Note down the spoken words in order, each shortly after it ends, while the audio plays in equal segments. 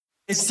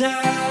It's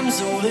time,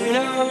 holding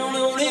on,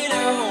 holding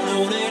on,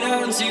 holding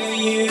on to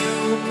you.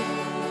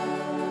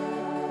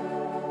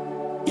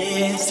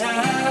 Yeah, it's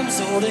time,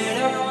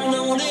 holding on,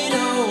 holding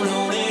on,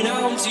 holding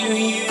on to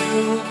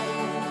you.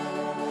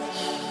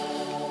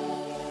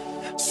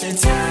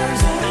 It's time,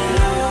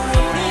 holding on,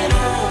 holding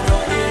on,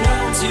 holding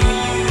on to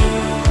you.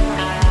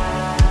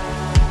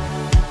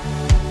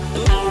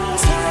 Oh,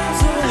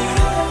 time's holding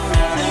on,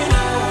 holding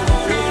on,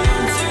 holding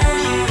on to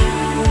you.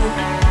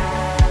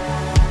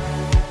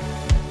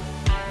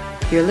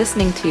 You're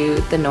listening to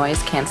The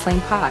Noise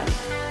Canceling Pod,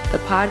 the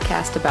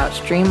podcast about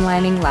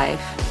streamlining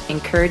life,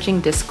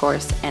 encouraging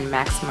discourse, and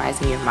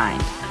maximizing your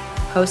mind.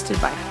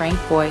 Hosted by Frank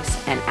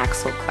Boyce and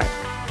Axel Clark.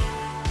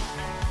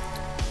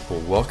 Well,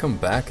 welcome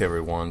back,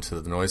 everyone, to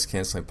The Noise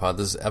Canceling Pod.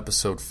 This is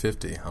episode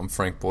 50. I'm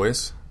Frank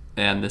Boyce.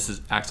 And this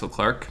is Axel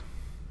Clark.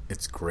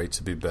 It's great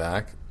to be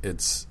back.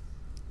 It's,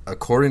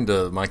 according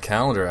to my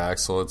calendar,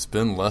 Axel, it's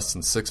been less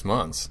than 6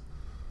 months.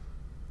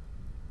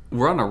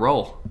 We're on a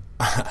roll.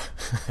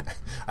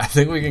 I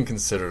think we can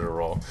consider it a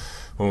roll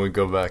when we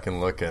go back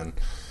and look in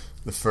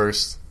the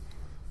first,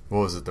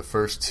 the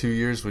first 2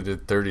 years we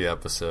did 30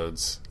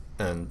 episodes,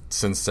 and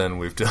since then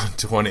we've done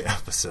 20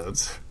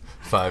 episodes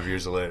 5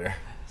 years later.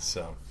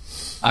 So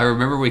I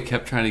remember we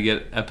kept trying to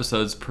get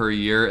episodes per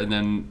year, and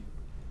then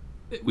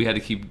we had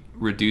to keep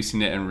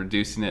reducing it and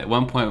reducing it. At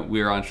one point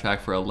we were on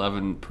track for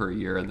 11 per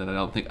year, and then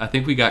I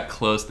think we got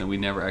close and we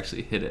never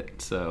actually hit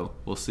it. So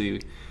we'll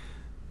see.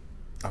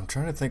 I'm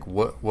trying to think,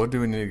 what do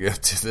we need to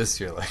get to this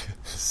year? Like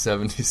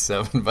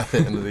 77 by the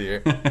end of the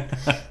year?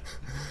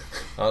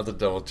 I'll have to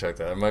double check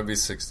that. It might be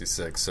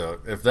 66. So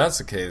if that's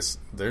the case,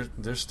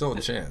 there's still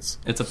a chance.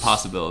 It's a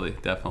possibility,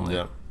 definitely.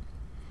 Yeah.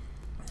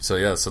 So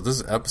this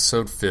is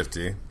episode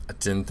 50. I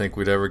didn't think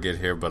we'd ever get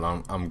here, but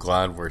I'm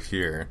glad we're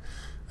here.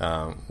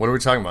 What are we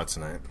talking about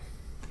tonight?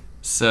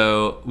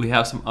 So we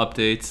have some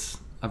updates.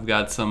 I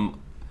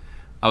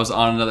was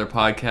on another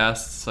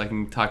podcast, so I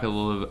can talk a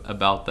little bit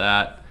about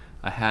that.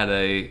 I had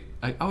I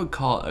would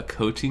call it a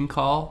coaching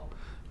call,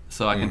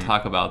 so I can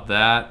talk about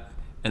that.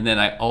 And then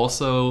I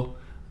also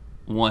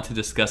want to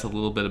discuss a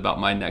little bit about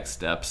my next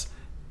steps.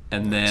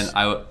 And Nice.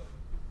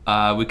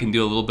 then we can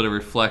do a little bit of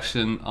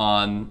reflection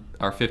on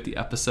our 50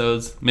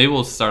 episodes. Maybe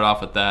we'll start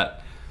off with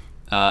that.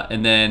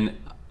 And then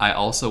I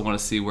also want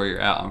to see where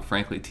you're at on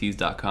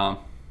franklytees.com.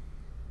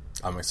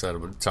 I'm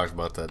excited to talk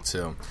about that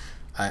too.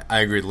 I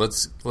agree.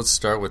 Let's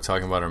start with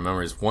talking about our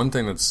memories. One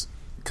thing that's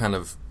kind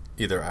of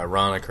either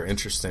ironic or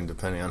interesting,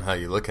 depending on how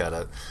you look at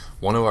it.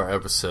 One of our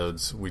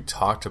episodes, we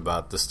talked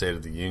about the State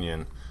of the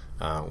Union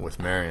with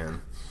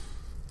Marion.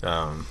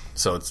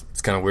 So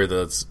it's kind of weird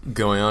that it's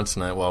going on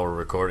tonight while we're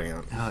recording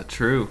it.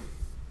 True.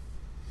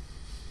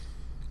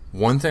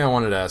 One thing I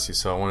wanted to ask you,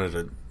 so I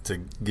wanted to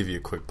give you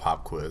a quick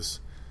pop quiz.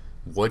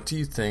 What do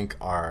you think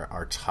are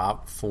our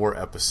top 4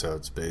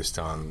 episodes based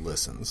on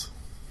listens?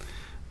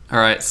 All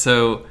right,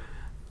 so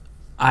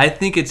I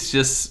think it's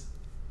just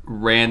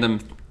random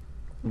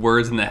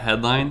words in the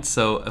headline.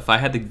 So if I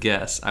had to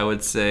guess, I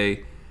would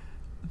say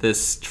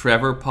this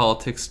Trevor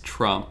Politics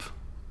Trump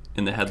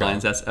in the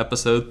headlines. Okay. That's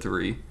episode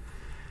 3.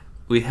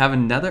 We have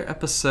another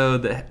episode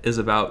that is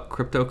about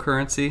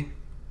cryptocurrency.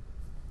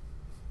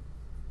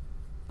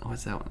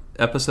 What's that one?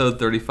 Episode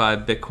 35,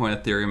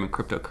 Bitcoin, Ethereum, and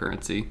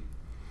cryptocurrency.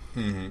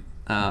 Mm-hmm.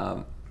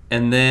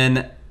 And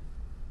then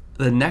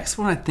the next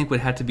one I think would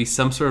have to be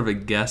some sort of a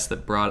guest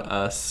that brought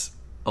us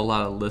a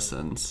lot of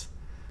listens.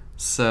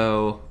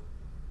 So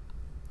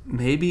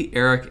maybe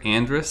Eric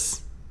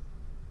Andrus.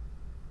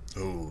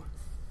 Ooh.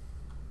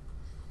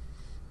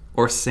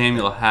 Or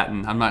Samuel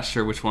Hatton. I'm not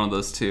sure which one of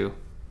those two.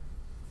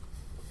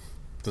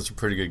 Those are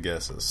pretty good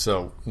guesses.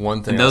 So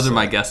one thing. And those are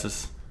my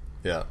guesses.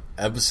 Yeah.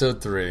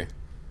 Episode 3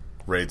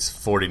 rates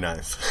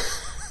 49th.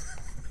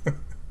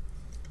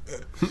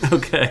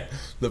 Okay.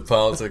 The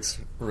politics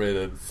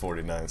rated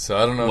 49th. So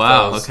I don't know if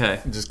that was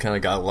just kind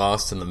of got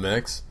lost in the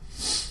mix.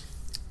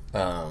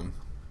 Wow.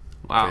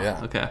 Yeah.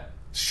 Okay.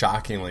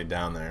 Shockingly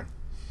down there.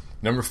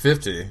 Number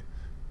 50,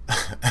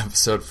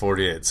 episode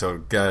 48. So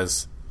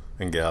guys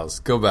and gals,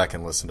 go back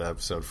and listen to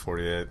episode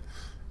 48.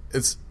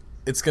 It's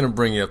going to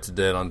bring you up to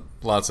date on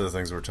lots of the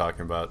things we're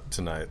talking about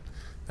tonight,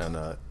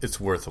 and it's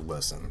worth a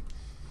listen.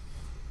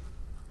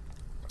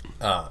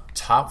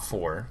 Top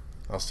 4,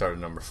 I'll start at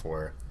number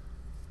 4.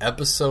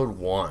 Episode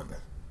 1.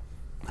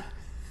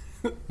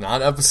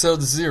 Not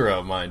episode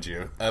 0, mind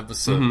you.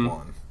 Episode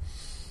 1.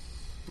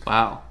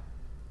 Wow.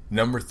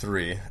 Number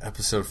 3,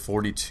 episode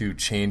 42,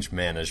 Change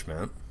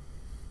Management.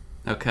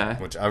 Okay.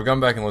 Which I've gone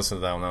back and listened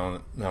to that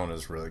one. That one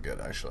is really good,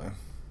 actually.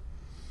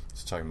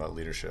 It's talking about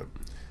leadership.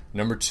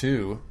 Number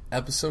 2,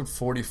 episode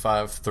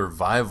 45,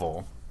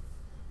 Survival.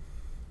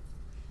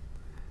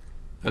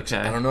 Okay.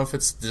 I don't know if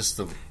it's just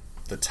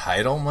the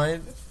title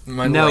might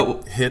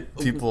No. hit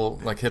people,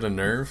 hit a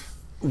nerve.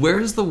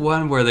 Where's the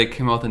one where they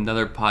came out with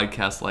another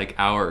podcast like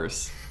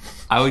ours?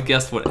 I would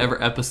guess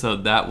whatever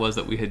episode that was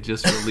that we had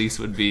just released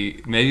would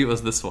be. Maybe it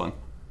was this one.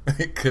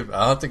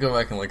 I'll have to go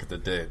back and look at the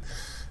date.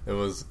 It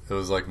was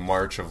like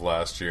March of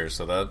last year,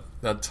 so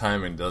that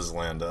timing does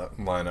line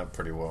up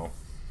pretty well.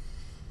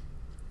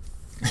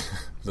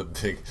 the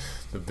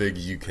big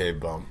UK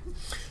bump.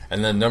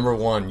 And then number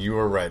 1, you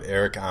were right,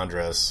 Eric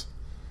Andres.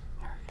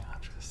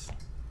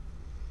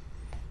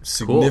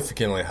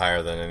 Significantly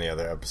higher than any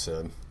other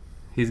episode.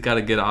 He's got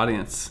a good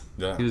audience.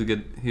 Yeah. He was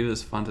good. He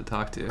was fun to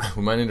talk to.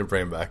 We might need to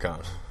bring him back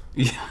on.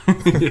 Yeah,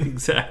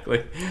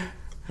 exactly.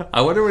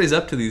 I wonder what he's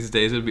up to these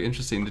days. It would be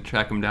interesting to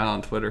track him down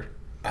on Twitter.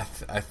 I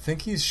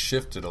think he's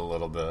shifted a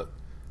little bit.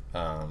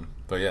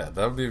 But yeah,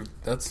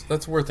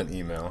 that's worth an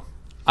email.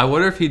 I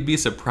wonder if he'd be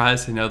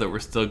surprised to know that we're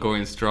still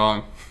going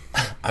strong.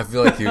 I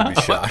feel like he would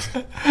be shocked.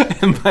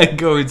 Am I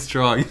going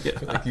strong? Yeah.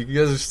 Like, you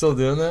guys are still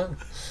doing that?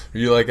 Are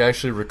you like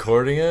actually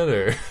recording it,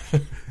 or?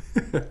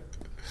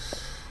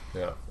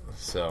 Yeah.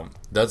 So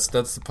that's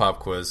the pop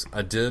quiz.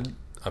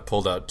 I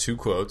pulled out 2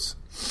 quotes.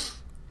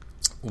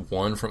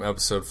 One from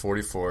episode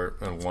 44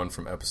 and one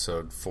from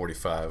episode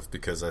 45,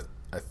 because I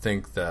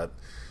think that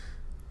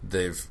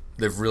they've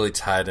really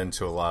tied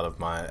into a lot of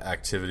my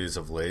activities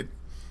of late.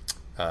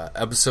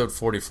 Episode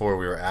 44,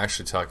 we were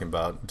actually talking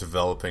about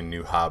developing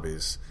new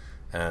hobbies,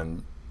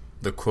 and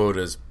the quote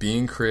is,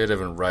 "Being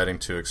creative and writing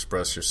to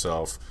express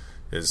yourself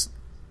is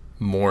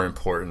more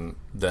important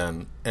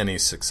than any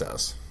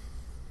success."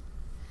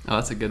 Oh,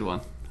 that's a good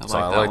one.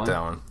 I like that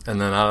one. And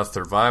then out of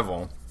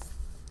Survival,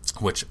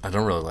 which I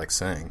don't really like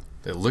saying.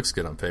 It looks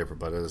good on paper,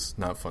 but it is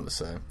not fun to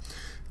say.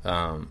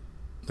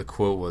 The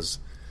quote was,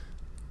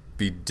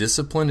 "Be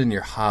disciplined in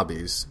your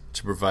hobbies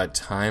to provide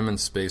time and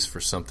space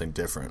for something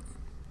different."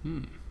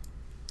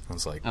 I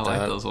was like, I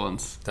like those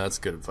ones. That's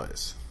good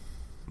advice.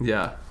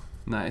 Yeah,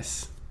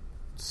 nice.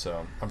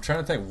 So I'm trying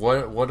to think,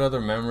 what other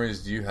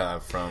memories do you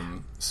have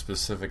from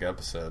specific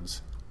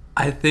episodes?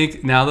 I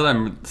think now that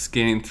I'm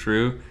scanning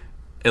through,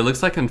 it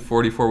looks like in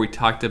 44 we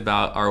talked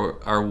about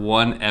our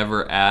one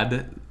ever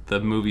ad, the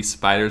movie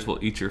Spiders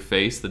Will Eat Your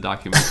Face, the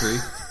documentary.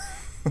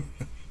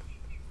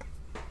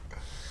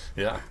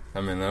 Yeah,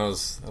 I mean that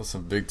was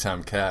some big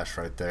time cash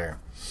right there.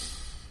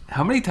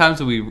 How many times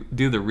did we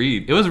do the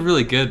read? It was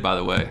really good, by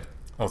the way.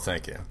 Oh,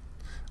 thank you.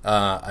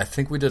 I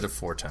think we did it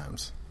 4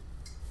 times.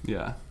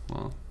 Yeah,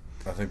 well,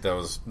 I think that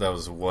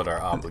was what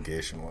our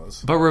obligation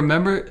was. but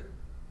remember,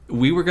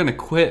 we were gonna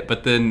quit,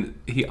 but then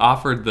he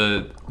offered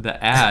the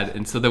ad,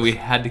 and so then we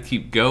had to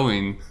keep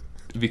going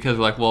because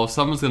we're like, well, if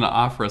someone's gonna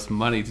offer us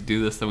money to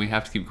do this, then we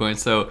have to keep going.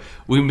 So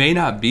we may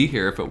not be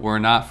here if it were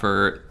not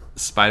for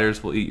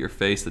Spiders Will Eat Your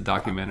Face, the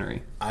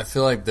documentary. I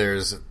feel like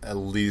there's at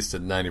least a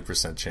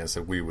 90% chance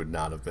that we would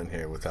not have been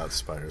here without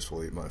Spiders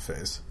Will Eat My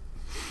Face.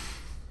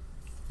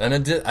 And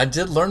I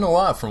did learn a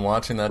lot from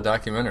watching that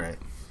documentary.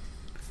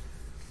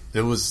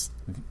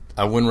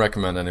 I wouldn't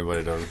recommend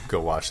anybody to go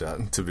watch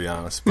that, to be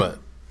honest, but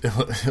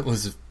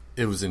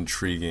it was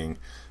intriguing,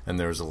 and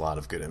there was a lot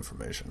of good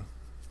information.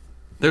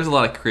 There's a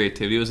lot of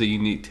creativity. It was a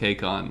unique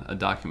take on a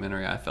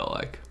documentary, I felt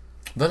like.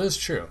 That is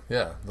true,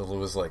 yeah. It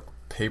was like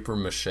paper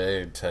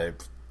mache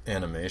type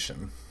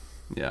animation.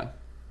 Yeah.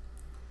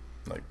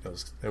 Like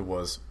it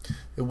was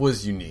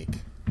unique.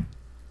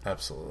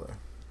 Absolutely.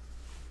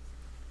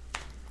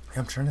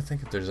 I'm trying to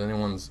think if there's other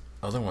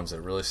ones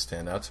that really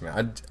stand out to me.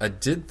 I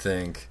did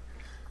think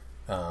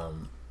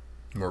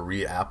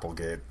Marie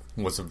Applegate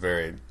was a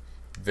very,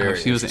 very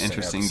she was an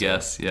interesting episode.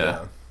 guest,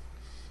 yeah.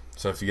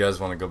 So if you guys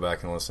want to go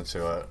back and listen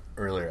to an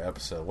earlier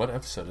episode, what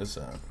episode is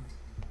that?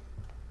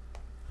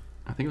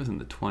 I think it was in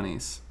the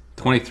 20s.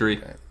 23.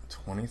 Okay,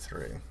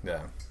 23,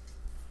 yeah.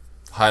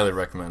 Highly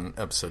recommend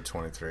episode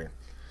 23.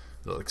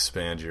 It'll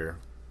expand your...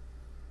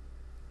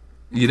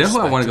 You know who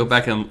I want to go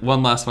back and...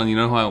 One last one. You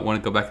know who I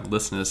want to go back and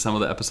listen to? Some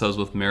of the episodes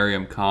with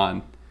Mariam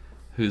Khan,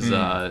 who's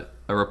a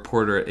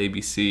reporter at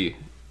ABC.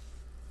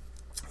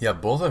 Yeah,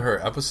 both of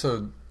her.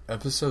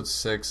 Episode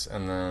 6,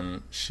 and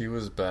then she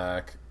was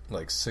back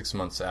like 6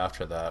 months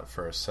after that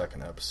for a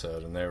second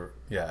episode. And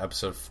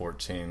episode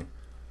 14.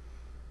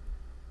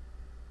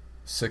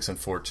 6 and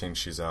 14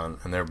 she's on,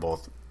 and they're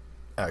both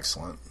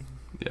excellent.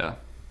 Yeah.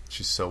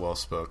 She's so well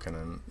spoken,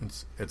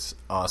 and it's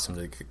awesome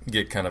to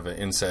get kind of an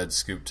inside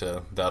scoop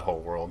to that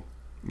whole world.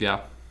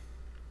 Yeah.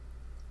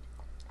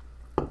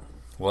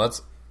 Well,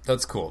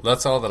 that's cool.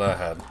 That's all that I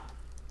had.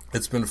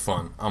 It's been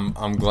fun.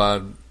 I'm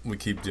glad we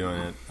keep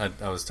doing it.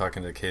 I was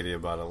talking to Katie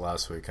about it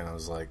last week, and I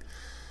was like,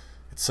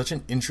 it's such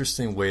an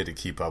interesting way to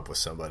keep up with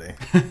somebody.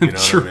 You know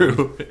True.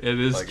 What I mean? It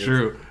is like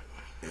true.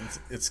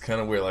 It's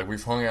kind of weird. Like,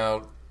 we've hung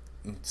out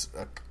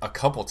a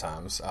couple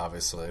times,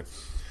 obviously,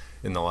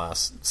 in the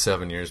last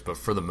 7 years, but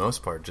for the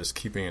most part, just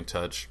keeping in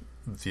touch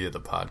via the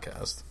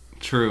podcast.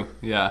 True,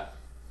 yeah.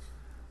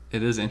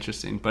 It is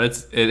interesting,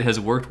 but it has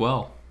worked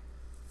well.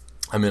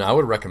 I mean, I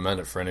would recommend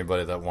it for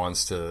anybody that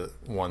wants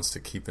to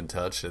keep in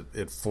touch.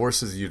 It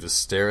forces you to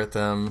stare at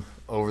them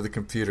over the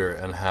computer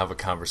and have a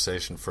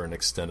conversation for an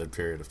extended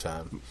period of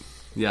time.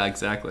 Yeah,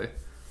 exactly.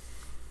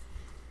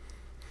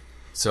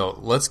 So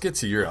let's get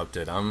to your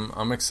update.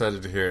 I'm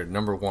excited to hear,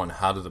 number one,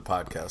 how did the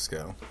podcast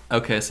go?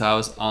 Okay, so I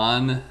was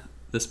on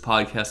this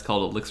podcast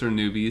called Elixir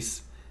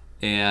Newbies,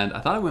 and I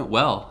thought it went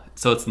well.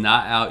 So it's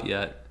not out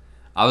yet.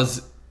 I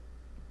was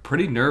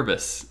pretty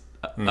nervous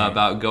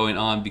about going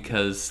on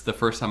because the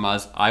first time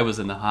I was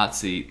in the hot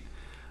seat,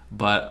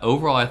 But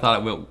overall, I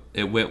thought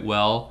it went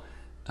well.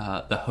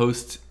 The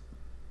host,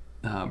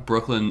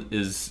 Brooklyn,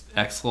 is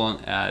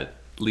excellent at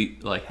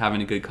like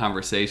having a good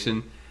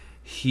conversation.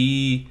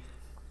 He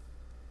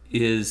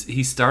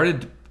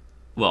started,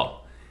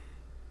 well,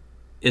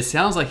 it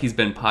sounds like he's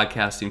been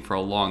podcasting for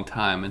a long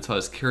time, and so I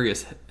was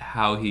curious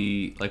how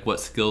what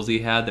skills he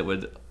had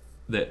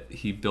that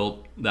he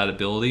built that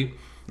ability.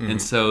 Mm-hmm.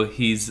 And so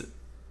he's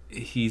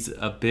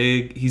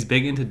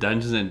big into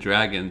Dungeons and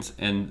Dragons,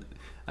 and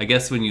I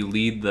guess when you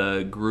lead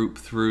the group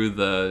through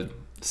the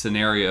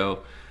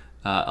scenario,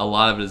 a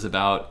lot of it is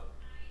about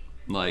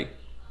like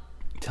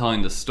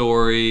telling the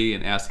story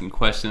and asking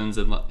questions,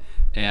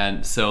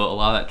 and so a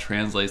lot of that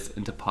translates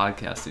into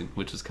podcasting,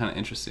 which is kind of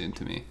interesting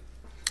to me.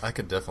 I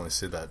could definitely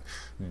see that.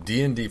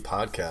 D&D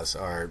podcasts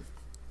are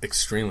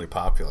extremely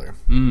popular.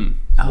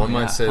 One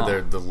might say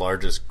they're the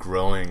largest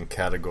growing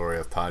category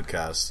of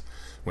podcasts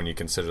when you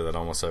consider that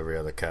almost every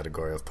other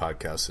category of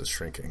podcasts is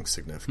shrinking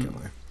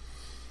significantly.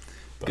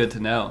 Good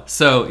to know.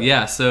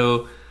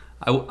 So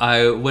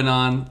I went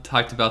on,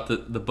 talked about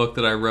the book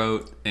that I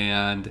wrote,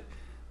 and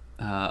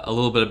a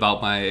little bit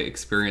about my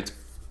experience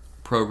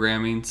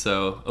programming.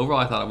 So overall,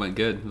 I thought it went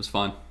good. It was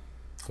fun.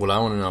 What I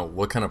want to know,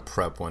 what kind of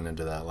prep went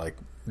into that? Like,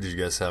 did you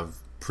guys have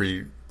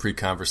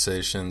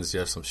pre-conversations? Do you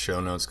have some show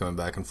notes going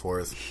back and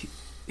forth?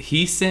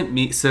 He sent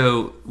me,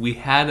 so we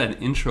had an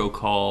intro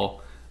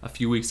call a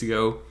few weeks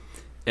ago,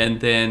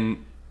 and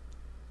then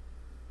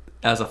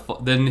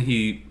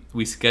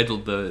we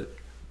scheduled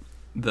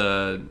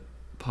the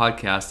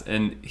podcast,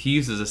 and he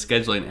uses a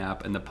scheduling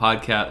app, and the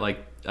podcast,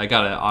 like, I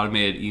got an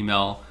automated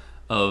email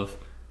of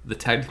the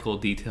technical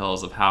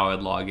details of how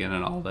I'd log in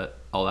and all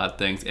that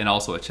things, and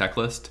also a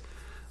checklist.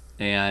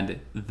 And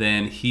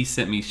then he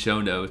sent me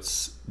show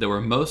notes that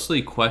were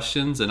mostly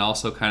questions and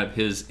also kind of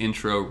his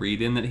intro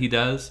read-in that he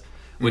does,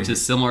 which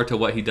is similar to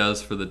what he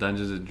does for the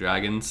Dungeons and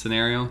Dragons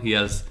scenario. He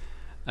has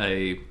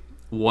a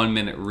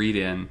 1-minute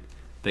read-in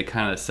that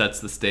kind of sets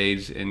the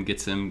stage and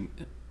gets him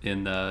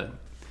in the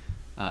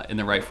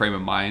right frame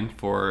of mind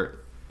for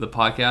the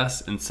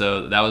podcast. And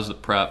so that was the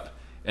prep.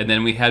 And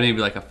then we had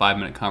maybe like a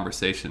 5-minute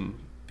conversation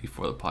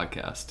before the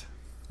podcast.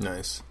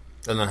 Nice.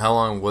 And then how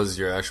long was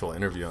your actual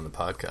interview on the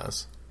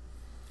podcast?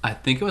 I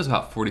think it was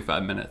about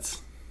 45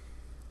 minutes.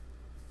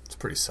 It's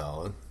pretty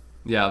solid.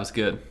 Yeah, it was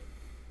good.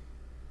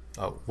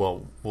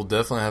 Well, we'll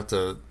definitely have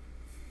to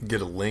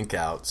get a link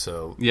out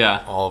so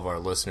all of our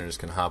listeners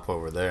can hop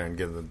over there and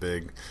give the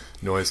big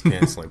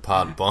noise-canceling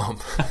pod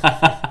bump.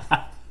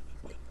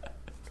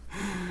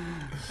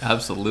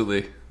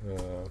 Absolutely.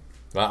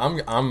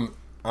 Well,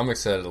 I'm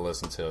excited to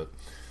listen to it.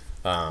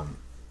 I'm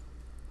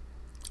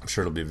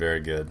sure it'll be very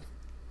good,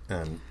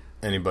 and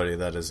anybody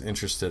that is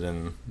interested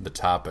in the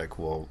topic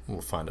will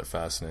find it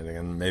fascinating,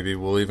 and maybe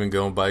we'll even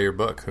go and buy your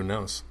book. Who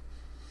knows?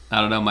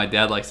 I don't know. My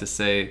dad likes to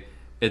say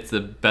it's the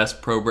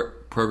best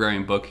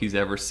programming book he's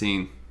ever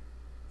seen.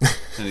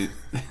 And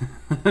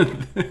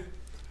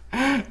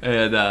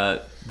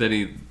then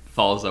he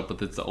follows up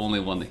with it's the only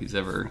one that he's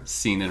ever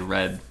seen and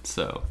read.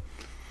 So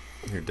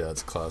your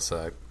dad's a class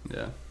act.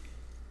 Yeah.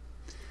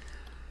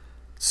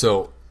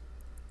 So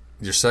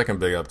your second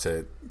big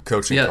update,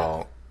 coaching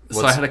call.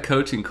 So I had a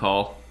coaching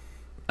call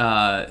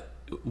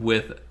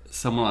with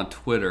someone on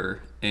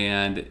Twitter,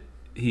 and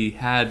he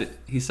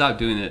stopped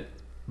doing it,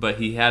 but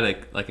he had a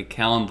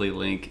Calendly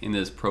link in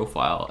his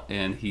profile,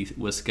 and he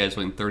was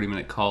scheduling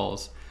 30-minute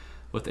calls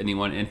with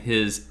anyone. And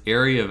his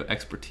area of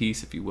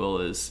expertise, if you will,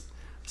 is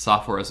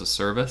software as a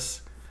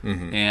service.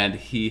 Mm-hmm. And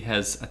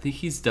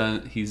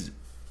he's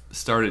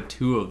started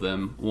 2 of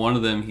them. One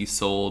of them he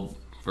sold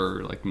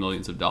for like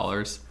millions of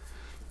dollars,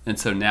 and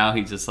so now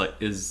he just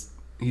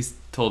he's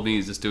told me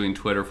he's just doing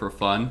Twitter for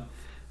fun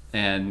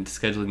and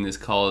scheduling these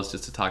calls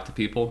just to talk to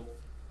people.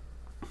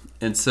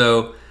 And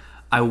so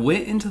I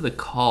went into the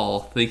call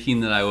thinking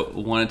that I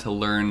wanted to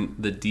learn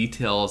the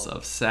details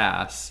of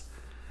SaaS,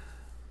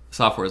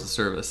 software as a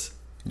service.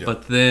 Yep.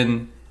 But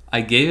then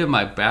I gave him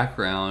my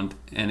background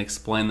and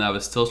explained that I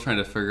was still trying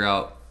to figure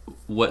out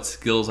what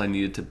skills I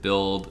needed to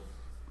build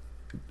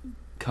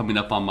coming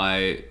up on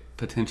my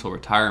potential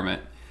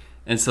retirement.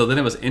 And so then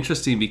it was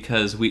interesting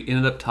because we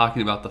ended up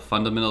talking about the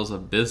fundamentals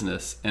of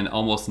business and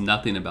almost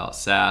nothing about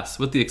SaaS,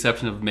 with the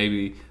exception of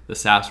maybe the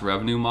SaaS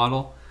revenue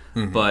model.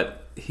 Mm-hmm.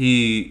 But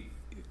he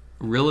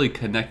really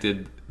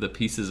connected the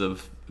pieces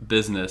of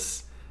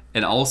business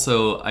and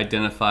also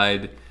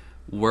identified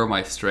where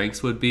my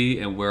strengths would be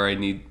and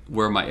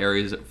where my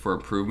areas for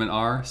improvement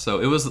are. So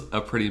it was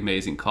a pretty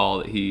amazing call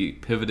that he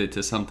pivoted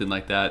to something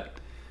like that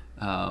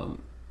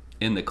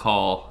in the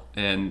call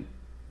and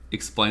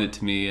explained it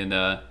to me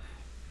and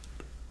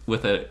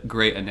with a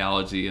great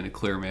analogy in a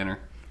clear manner.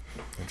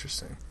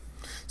 Interesting.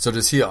 So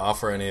does he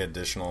offer any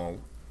additional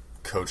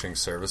coaching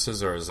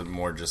services, or is it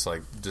more just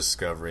like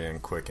discovery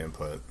and quick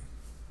input?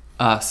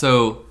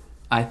 So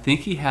I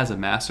think he has a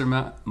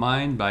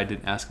mastermind, but I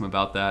didn't ask him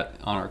about that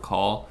on our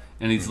call,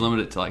 and he's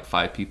limited to like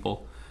 5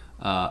 people.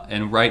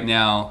 And right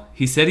now,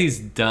 he said he's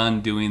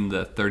done doing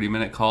the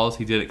 30-minute calls.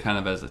 He did it kind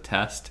of as a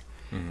test,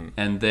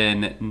 And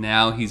then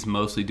now he's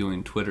mostly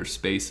doing Twitter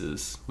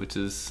Spaces, which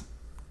is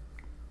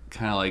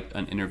kind of like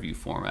an interview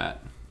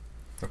format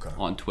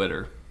on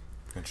Twitter.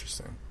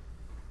 Interesting.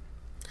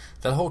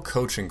 That whole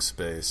coaching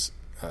space,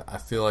 I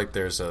feel like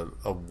there's a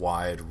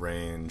wide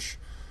range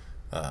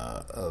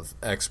of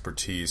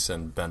expertise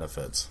and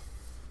benefits.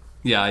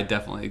 Yeah, I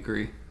definitely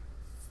agree.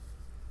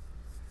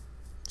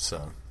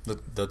 So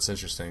that's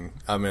interesting.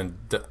 I mean,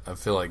 I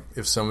feel like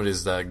if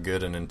somebody's that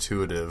good and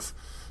intuitive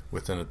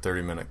within a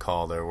 30-minute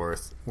call, they're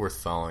worth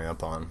following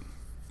up on.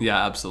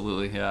 Yeah,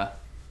 absolutely. Yeah.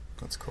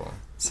 That's cool.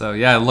 So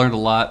yeah, I learned a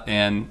lot,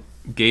 and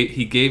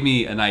he gave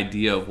me an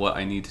idea of what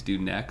I need to do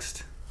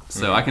next.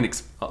 So I can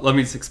let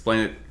me just explain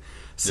it.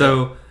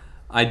 So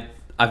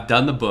I've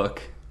done the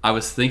book. I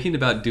was thinking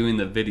about doing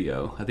the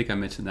video. I think I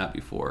mentioned that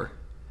before.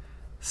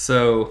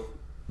 So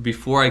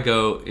before I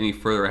go any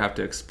further, I have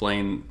to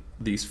explain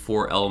these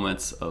 4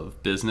 elements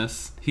of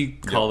business. He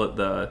called it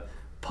the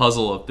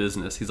puzzle of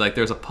business. He's like,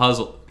 there's a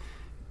puzzle.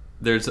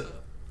 There's a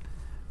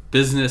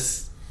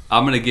business.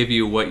 I'm going to give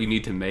you what you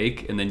need to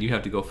make, and then you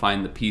have to go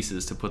find the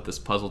pieces to put this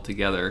puzzle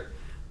together.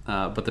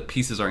 But the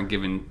pieces aren't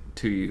given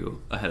to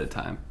you ahead of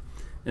time.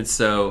 And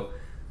so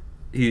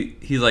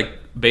he's like,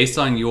 based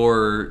on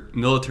your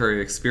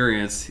military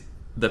experience,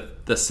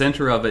 the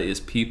center of it is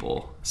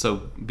people.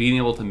 So being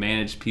able to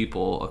manage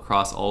people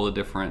across all the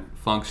different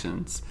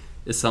functions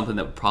is something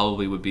that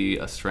probably would be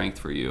a strength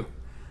for you.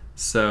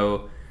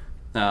 So,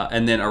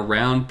 and then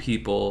around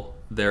people,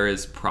 there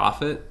is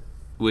profit,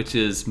 which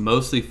is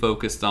mostly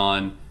focused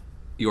on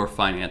your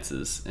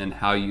finances and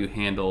how you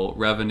handle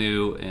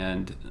revenue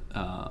and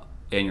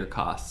your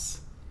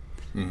costs,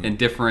 and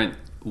different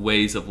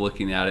ways of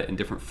looking at it and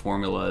different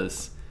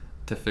formulas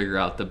to figure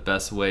out the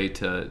best way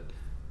to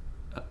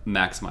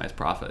maximize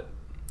profit.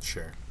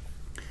 Sure.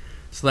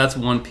 So that's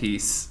one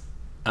piece.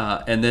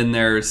 And then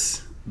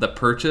there's the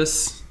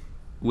purchase,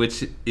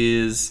 which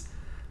is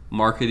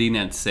marketing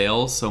and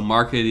sales. So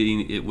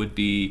marketing, it would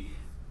be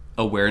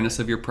awareness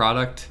of your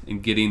product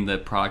and getting the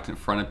product in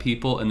front of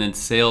people. And then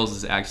sales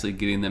is actually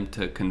getting them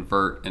to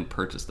convert and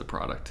purchase the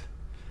product.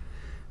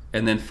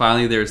 And then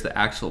finally, there's the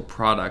actual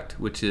product,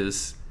 which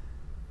is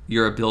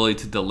your ability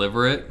to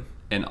deliver it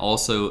and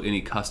also any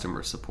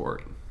customer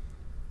support.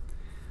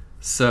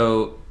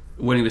 So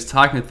when he was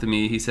talking to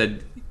me, he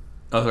said,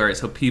 oh, all right,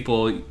 so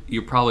people,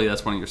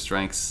 that's one of your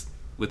strengths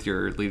with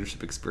your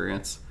leadership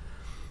experience.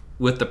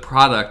 With the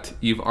product,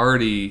 you've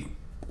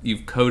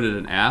coded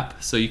an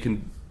app, so you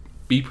can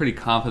be pretty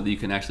confident that you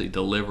can actually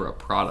deliver a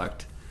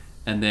product.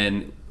 And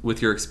then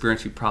with your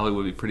experience, you probably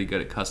would be pretty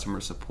good at customer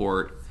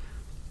support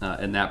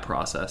in that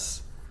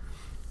process.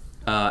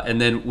 And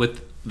then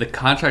with the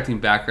contracting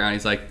background,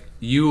 he's like,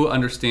 you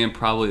understand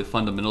probably the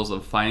fundamentals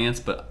of finance,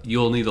 but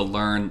you'll need to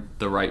learn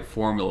the right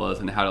formulas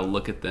and how to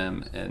look at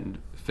them and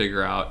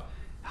figure out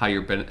how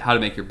to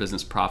make your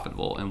business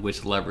profitable and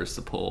which levers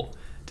to pull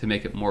to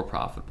make it more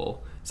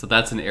profitable. So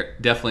that's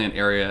definitely an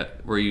area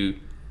where you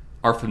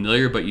are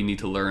familiar, but you need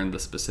to learn the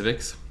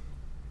specifics.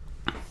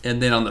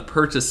 And then on the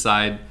purchase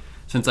side,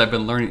 since I've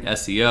been learning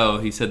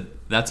SEO, he said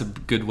that's a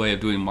good way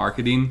of doing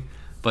marketing.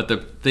 But the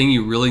thing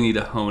you really need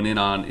to hone in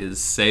on is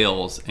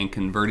sales and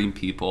converting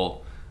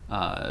people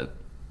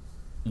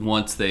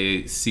once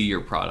they see your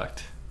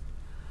product.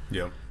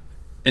 Yeah.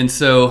 And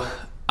so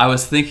I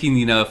was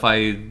thinking, if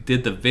I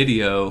did the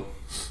video,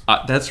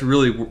 that's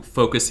really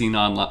focusing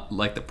on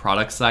like the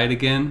product side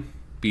again,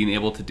 being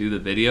able to do the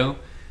video.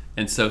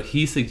 And so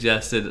he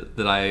suggested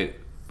that I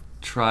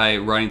try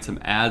running some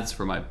ads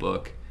for my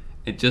book,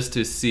 and just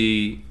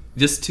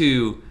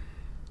to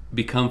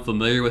become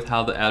familiar with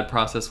how the ad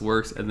process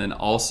works. And then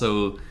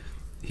also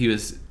he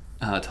was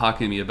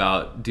talking to me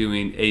about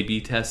doing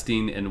A/B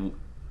testing and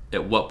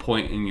at what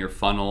point in your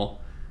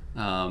funnel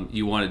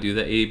you want to do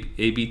the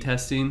A/B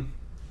testing.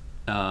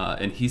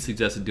 And he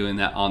suggested doing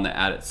that on the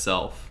ad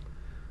itself,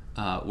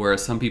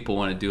 whereas some people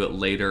want to do it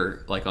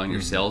later, like on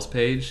your sales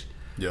page.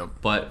 Yep.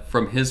 But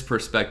from his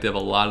perspective, a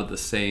lot of the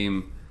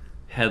same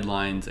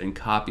headlines and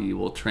copy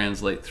will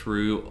translate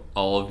through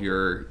all of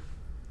your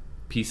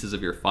pieces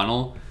of your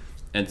funnel.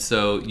 And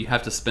so you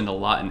have to spend a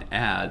lot in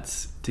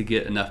ads to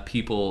get enough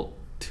people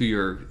to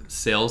your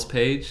sales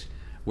page.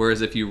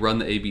 Whereas if you run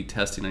the A/B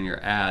testing on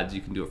your ads,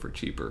 you can do it for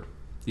cheaper.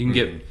 You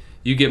can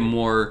get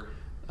more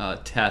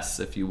tests,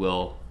 if you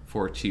will,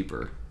 for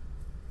cheaper.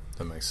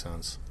 That makes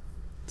sense.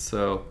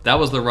 So that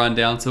was the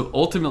rundown. So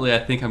ultimately, I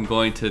think I'm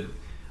going to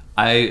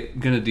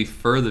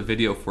defer the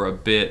video for a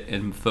bit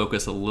and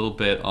focus a little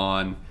bit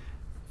on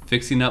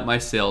fixing up my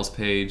sales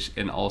page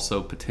and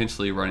also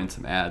potentially running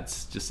some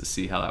ads just to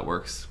see how that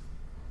works.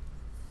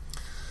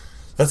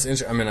 That's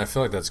interesting. I mean, I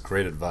feel like that's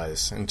great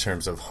advice in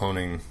terms of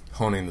honing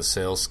the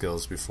sales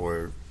skills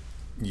before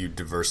you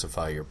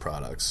diversify your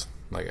products.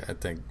 Like, I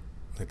think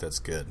that's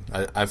good.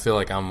 I feel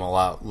like I'm a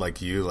lot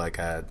like you. Like,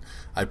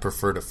 I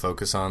prefer to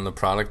focus on the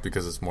product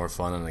because it's more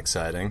fun and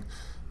exciting.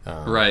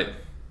 Right.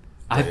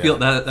 I feel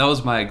that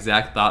was my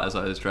exact thought as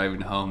I was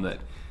driving home, that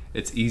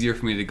it's easier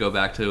for me to go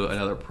back to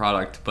another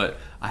product, but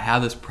I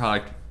have this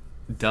product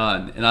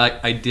done. And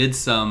I did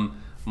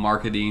some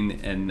marketing,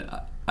 and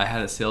I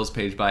had a sales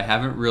page, but I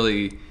haven't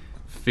really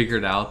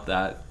figured out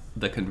that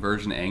the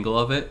conversion angle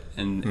of it.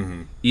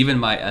 And even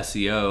my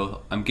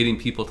SEO, I'm getting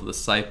people to the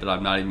site, but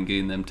I'm not even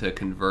getting them to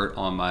convert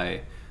on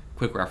my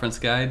quick reference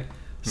guide.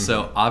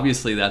 So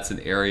obviously that's an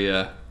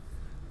area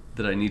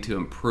that I need to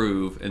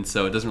improve. And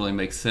so it doesn't really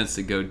make sense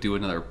to go do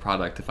another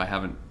product if I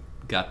haven't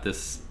got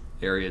this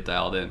area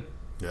dialed in.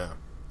 Yeah.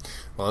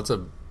 Well, that's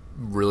a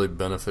really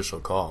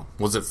beneficial call.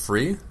 Was it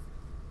free?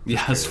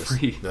 Yeah, it's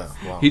free. Yeah,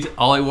 wow.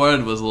 All I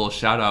wanted was a little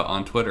shout out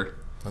on Twitter.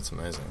 That's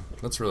amazing.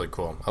 That's really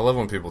cool. I love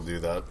when people do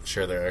that,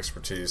 share their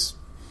expertise.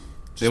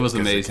 It was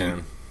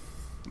amazing.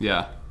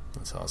 Yeah.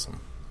 That's awesome.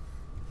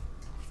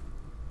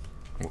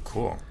 Well,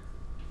 cool.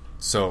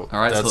 So, all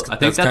right, that's, so I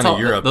think that's kind of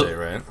your update,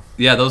 right?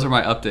 Yeah, those are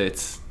my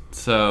updates.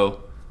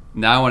 So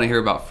now I want to hear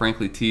about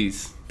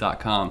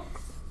franklytees.com.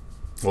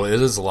 Well,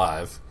 it is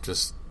live,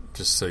 just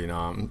so you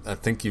know. I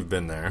think you've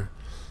been there.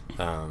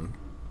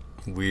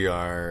 We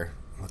are,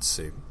 let's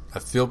see. I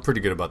feel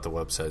pretty good about the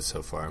website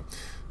so far.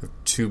 We have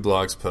 2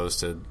 blogs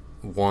posted.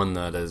 One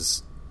that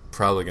is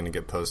probably going to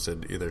get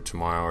posted either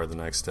tomorrow or the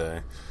next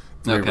day.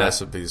 3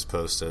 recipes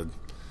posted.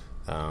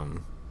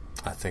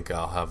 I think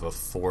I'll have a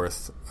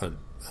 4th, a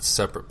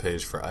separate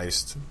page for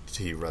iced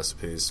tea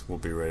recipes. Will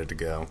be ready to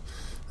go.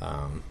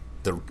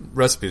 The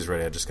recipe's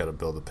ready. I just got to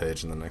build a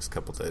page in the next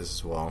couple days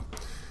as well.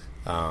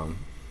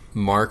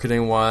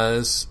 Marketing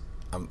wise,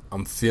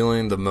 I'm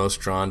feeling the most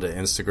drawn to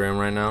Instagram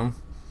right now.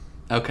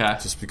 Okay.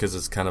 Just because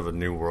it's kind of a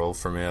new world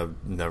for me. I've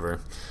never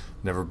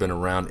been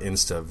around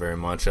Insta very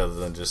much, other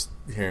than just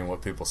hearing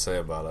what people say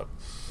about it.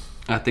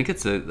 I think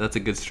that's a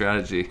good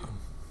strategy.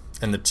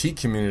 And the tea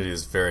community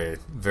is very,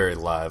 very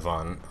live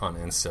on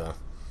Insta.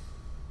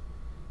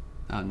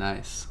 Oh,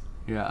 nice.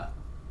 Yeah.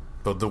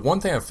 But the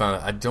one thing I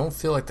found, I don't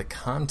feel like the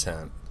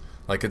content,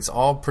 like it's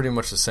all pretty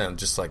much the same,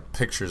 just like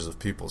pictures of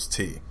people's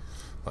tea.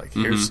 Like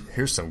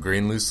here's some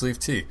green loose leaf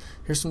tea.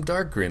 Here's some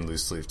dark green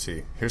loose leaf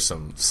tea. Here's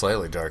some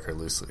slightly darker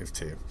loose leaf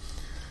tea.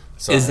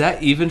 So is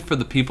that even for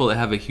the people that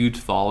have a huge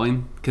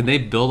following? Can they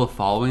build a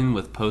following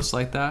with posts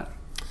like that?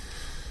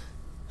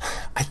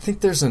 I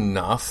think there's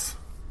enough.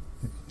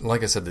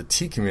 Like I said, the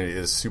tea community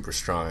is super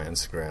strong on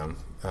Instagram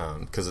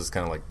because it's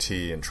kind of like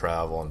tea and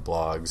travel and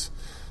blogs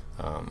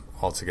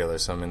all together.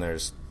 So I mean,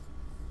 there's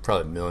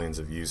probably millions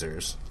of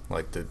users.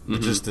 Like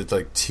just the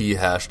like tea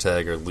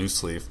hashtag or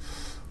loose leaf.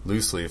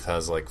 Loose leaf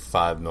has like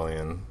 5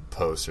 million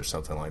posts or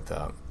something like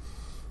that.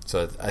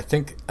 So I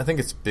think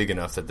it's big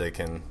enough that they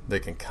can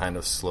kind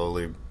of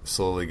slowly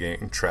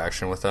gain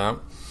traction with that.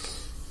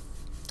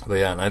 But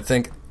yeah, and I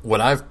think what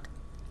I've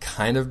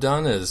kind of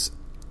done is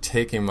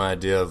taking my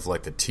idea of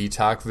like the tea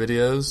talk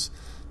videos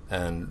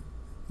and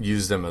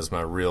use them as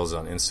my reels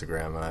on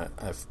Instagram.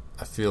 And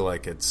I feel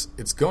like it's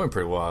going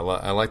pretty well.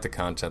 I like the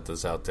content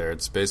that's out there.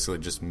 It's basically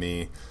just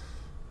me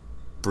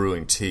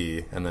brewing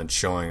tea and then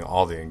showing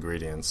all the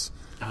ingredients.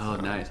 Oh,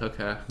 nice.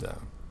 Okay. Yeah.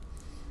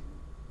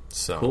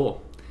 So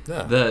cool.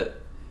 Yeah.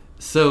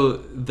 So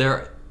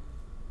there.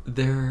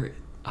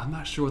 I'm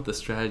not sure what the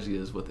strategy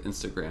is with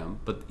Instagram,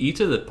 but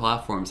each of the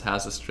platforms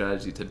has a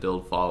strategy to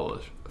build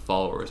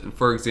followers. And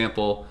for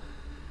example,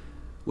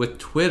 with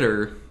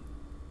Twitter,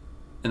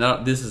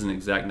 and this isn't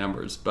exact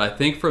numbers, but I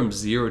think from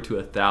 0 to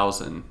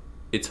 1,000,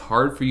 it's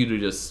hard for you to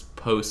just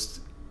post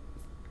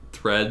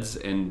threads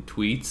and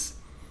tweets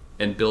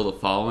and build a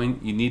following.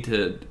 You need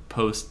to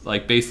post,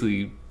 like,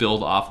 basically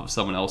build off of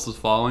someone else's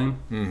following.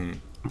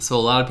 Mm-hmm. So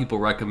a lot of people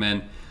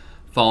recommend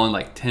following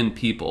like 10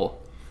 people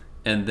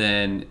and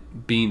then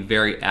being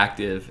very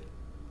active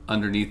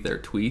underneath their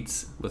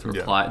tweets with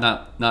reply,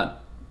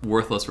 not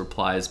worthless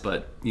replies,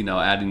 but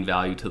adding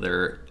value to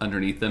their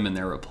underneath them and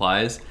their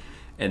replies,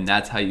 and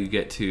that's how you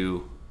get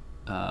to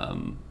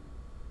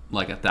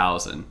like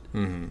 1,000.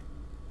 Mm-hmm.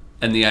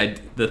 And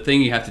the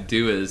thing you have to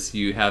do is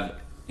you have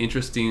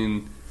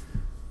interesting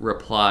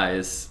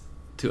replies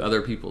to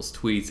other people's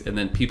tweets, and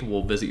then people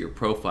will visit your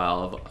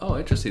profile of, oh,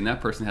 interesting,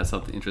 that person has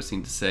something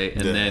interesting to say,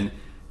 and then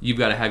you've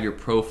got to have your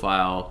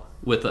profile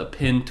with a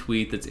pinned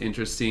tweet that's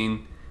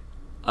interesting,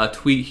 a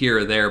tweet here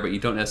or there, but you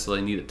don't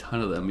necessarily need a ton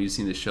of them. You just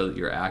need to show that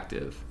you're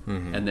active.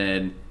 Mm-hmm. And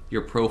then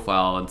your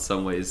profile, in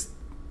some ways,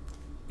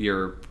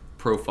 your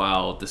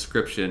profile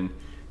description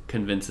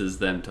convinces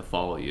them to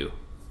follow you.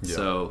 Yeah.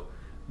 So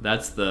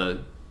that's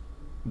the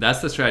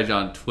strategy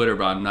on Twitter,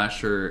 but I'm not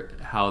sure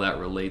how that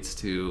relates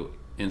to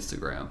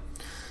Instagram.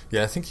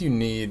 Yeah, I think you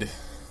need,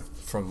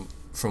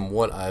 from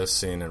what I've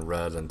seen and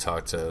read and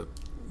talked to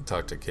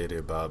Katie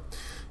about,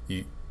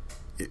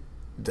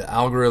 the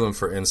algorithm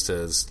for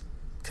Insta is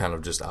kind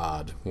of just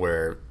odd,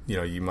 where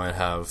you might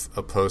have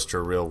a post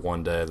or reel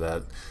one day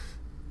that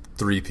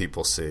 3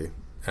 people see,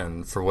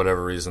 and for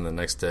whatever reason the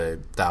next day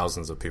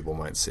thousands of people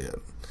might see it.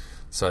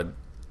 So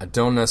I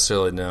don't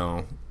necessarily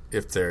know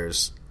if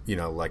there's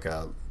like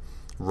a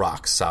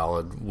rock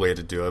solid way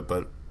to do it,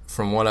 but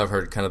from what I've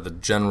heard, kind of the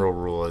general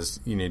rule is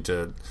you need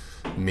to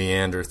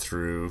meander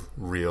through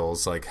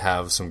reels, like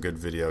have some good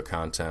video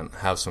content,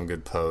 have some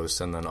good posts,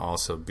 and then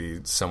also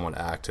be somewhat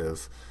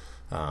active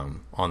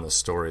on the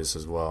stories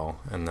as well.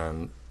 And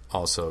then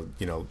also,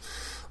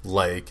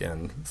 like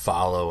and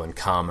follow and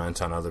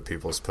comment on other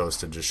people's posts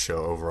to just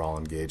show overall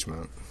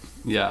engagement.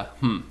 Yeah.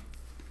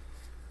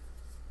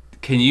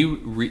 Can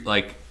you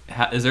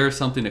is there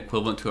something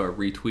equivalent to a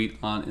retweet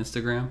on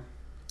Instagram?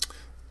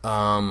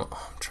 I'm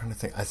trying to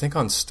think. I think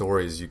on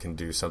stories you can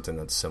do something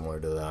that's similar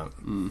to that.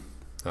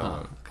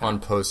 Okay. On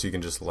posts you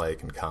can just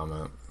like and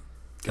comment.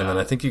 And then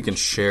I think you can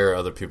share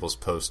other people's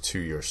posts to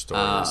your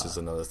stories is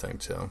another thing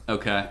too.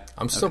 Okay.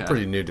 I'm still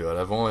pretty new to it.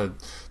 I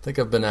think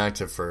I've been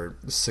active for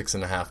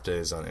 6.5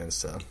 days on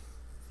Insta.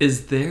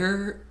 Is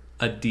there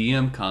a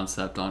DM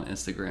concept on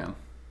Instagram?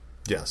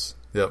 Yes.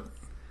 Yep.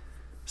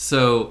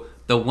 So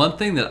the one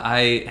thing that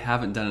I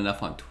haven't done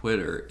enough on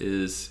Twitter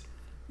is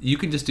you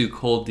can just do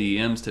cold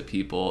DMs to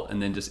people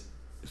and then just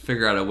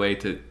figure out a way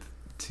to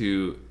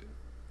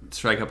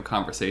strike up a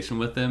conversation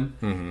with them.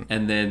 Mm-hmm.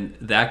 And then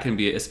that can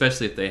be,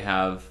 especially if they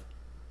have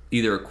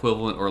either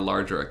equivalent or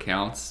larger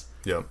accounts.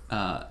 Yep.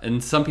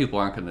 And some people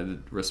aren't going to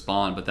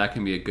respond, but that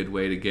can be a good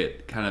way to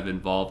get kind of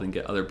involved and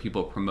get other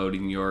people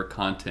promoting your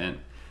content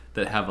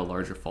that have a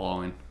larger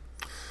following.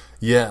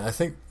 Yeah, I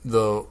think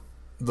the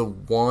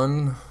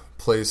one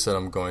place that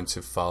I'm going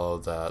to follow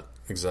that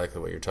exactly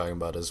what you're talking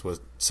about is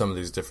with some of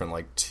these different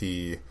like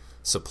tea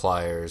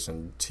suppliers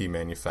and tea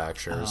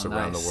manufacturers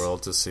around the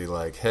world to see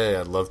like, hey,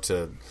 I'd love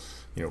to,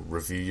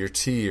 review your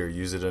tea or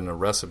use it in a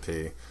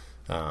recipe,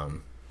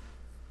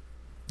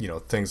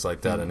 things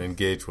like that, and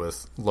engage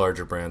with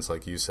larger brands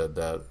like you said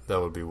that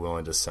would be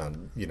willing to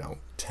send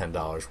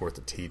 $10 worth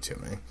of tea to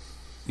me.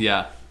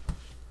 Yeah,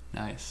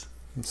 nice.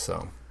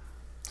 So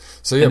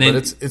yeah,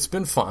 but it's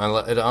been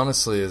fun. It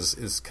honestly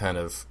is kind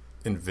of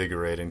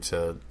invigorating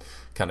to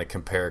kind of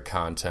compare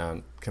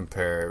content,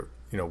 compare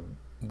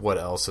what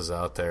else is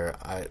out there.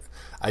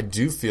 I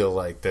do feel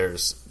like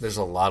there's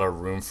a lot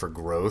of room for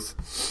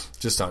growth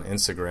just on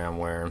Instagram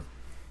where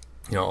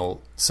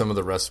some of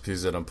the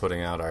recipes that I'm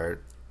putting out are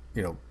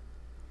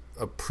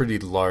a pretty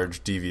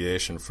large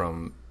deviation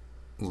from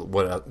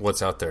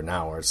what's out there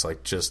now, where it's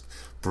like just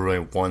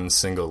brewing one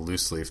single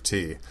loose leaf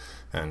tea,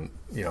 and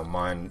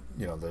mine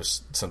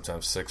there's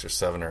sometimes 6 or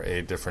 7 or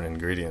 8 different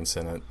ingredients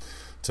in it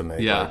to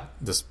make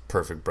this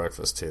perfect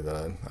breakfast tea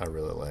that I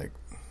really like.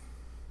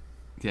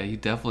 Yeah, you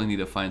definitely need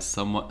to find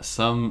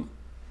some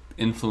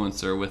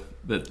influencer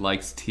that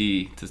likes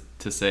tea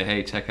to say,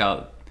 hey, check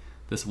out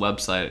this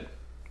website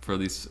for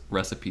these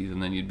recipes,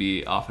 and then you'd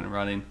be off and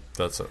running.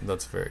 That's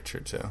very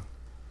true too.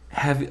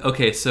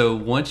 So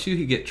once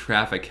you get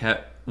traffic,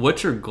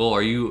 what's your goal?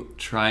 Are you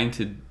trying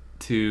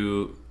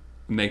to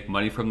make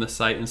money from the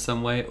site in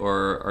some way,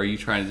 or are you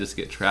trying to just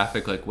get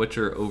traffic? Like, what's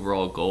your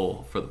overall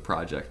goal for the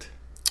project?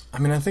 I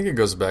mean, I think it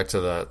goes back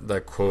to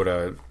that quote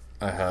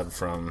I had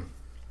from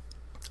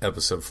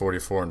episode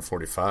 44 and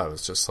 45.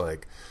 It's just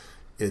like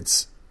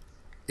it's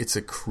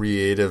a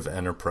creative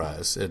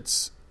enterprise.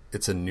 It's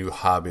a new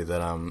hobby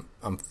that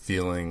I'm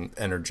feeling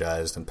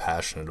energized and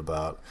passionate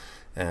about,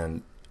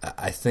 and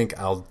I think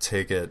I'll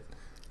take it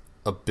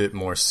a bit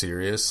more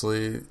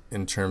seriously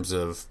in terms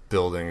of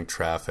building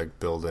traffic,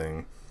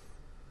 building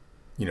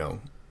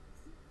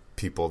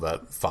people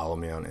that follow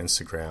me on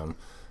Instagram,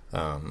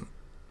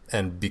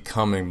 and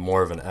becoming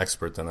more of an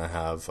expert than I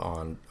have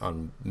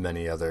on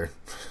many other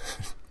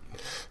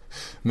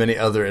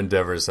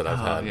endeavors that I've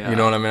had. Yeah. You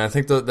know what I mean? I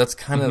think that's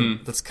kind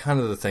of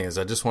the thing, is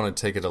I just want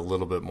to take it a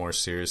little bit more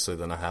seriously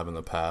than I have in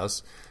the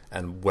past,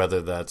 and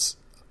whether that's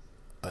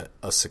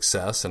a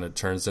success and it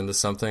turns into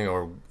something,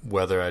 or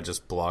whether I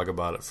just blog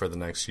about it for the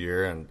next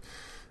year and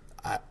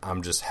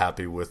I'm just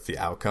happy with the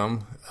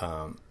outcome,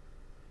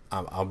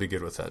 I'll be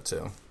good with that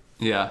too.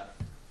 Yeah.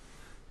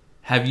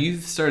 Have you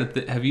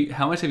started?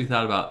 How much have you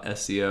thought about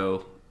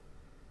SEO?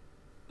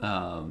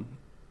 The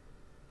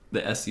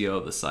SEO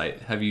of the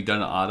site. Have you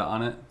done an audit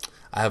on it?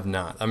 I have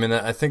not. I mean,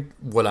 I think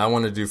what I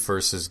want to do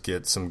first is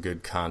get some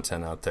good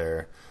content out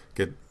there,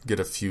 get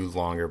a few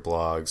longer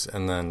blogs,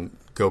 and then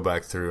go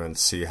back through and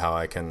see how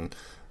I can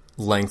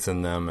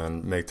lengthen them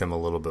and make them a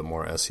little bit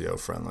more SEO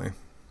friendly.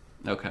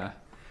 Okay.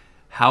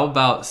 How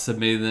about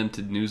submitting them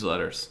to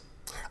newsletters?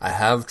 I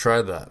have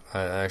tried that.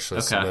 I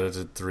actually submitted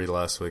to 3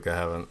 last week.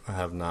 I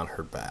have not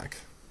heard back.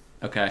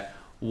 Okay.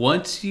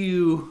 Once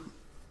you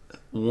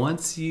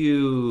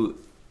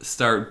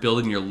start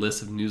building your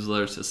list of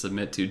newsletters to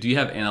submit to, do you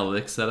have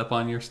analytics set up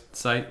on your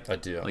site? I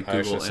do. Like I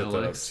Google actually set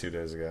that up Analytics? 2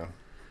 days ago.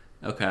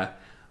 Okay.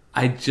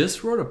 I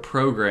just wrote a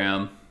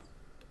program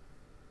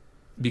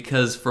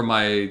because for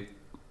my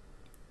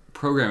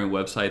programming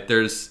website, I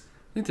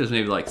think there's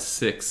maybe like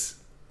 6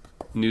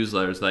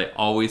 newsletters that I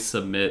always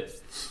submit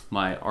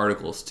my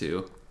articles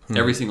to.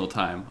 Every single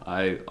time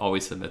I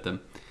always submit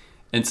them.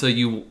 And so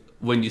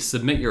when you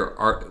submit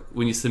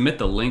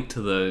the link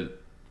to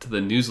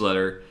the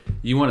newsletter,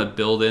 you want to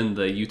build in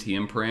the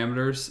UTM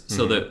parameters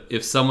so that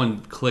if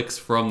someone clicks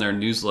from their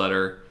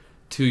newsletter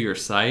to your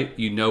site,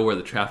 you know where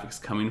the traffic's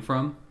coming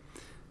from.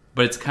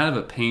 But it's kind of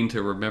a pain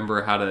to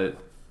remember how to,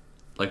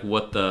 like,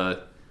 what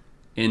the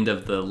end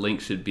of the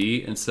link should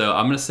be. And so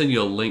I'm going to send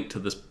you a link to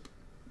this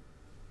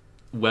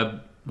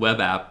web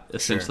app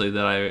essentially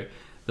that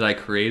I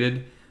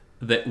created,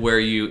 that where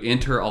you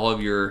enter all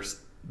of your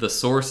the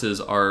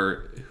sources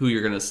are who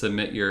you're going to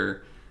submit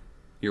your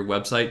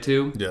website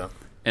to. Yeah.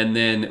 And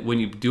then when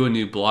you do a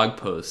new blog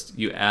post,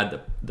 you add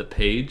the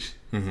page,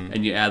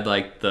 and you add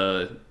like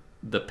the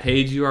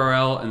page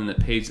URL and then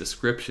the page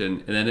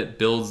description, and then it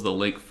builds the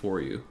link for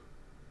you.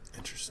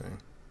 Interesting.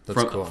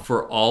 That's cool.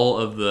 For all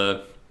of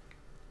the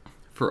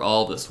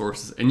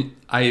sources. And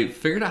I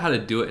figured out how to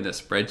do it in a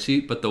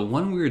spreadsheet, but the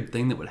one weird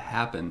thing that would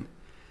happen,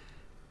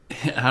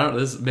 I don't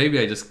know, maybe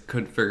I just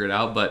couldn't figure it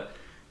out, but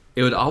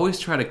it would always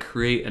try to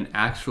create an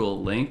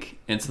actual link,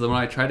 and so then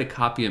when I tried to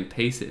copy and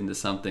paste it into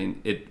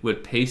something, it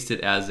would paste it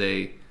as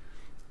a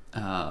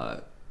I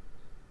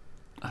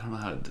don't know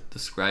how to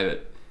describe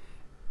it.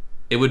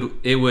 It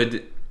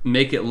would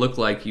make it look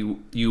like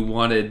you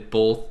wanted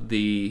both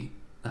the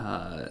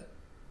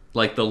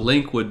like the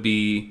link would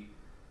be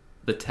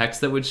the text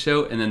that would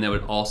show, and then they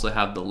would also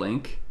have the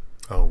link.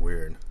 Oh,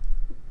 weird.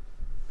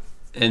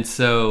 And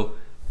so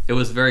it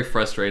was very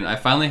frustrating. I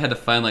finally had to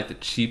find like the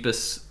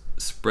cheapest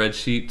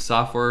spreadsheet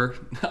software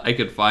I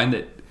could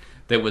find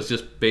that was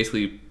just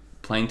basically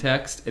plain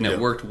text, and it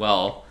worked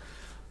well.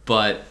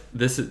 But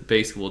this is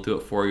basically will do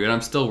it for you, and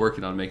I'm still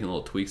working on making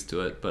little tweaks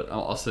to it, but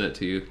I'll send it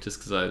to you just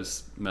because I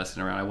was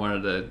messing around. I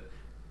wanted to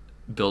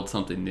build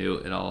something new,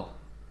 and I'll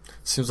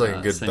seems like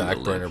a good back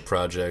burner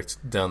project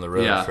down the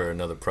road for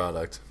another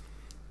product.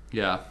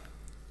 Yeah,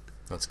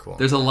 that's cool.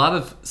 There's a lot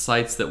of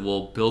sites that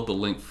will build the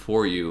link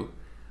for you,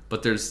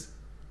 but there's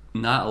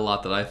not a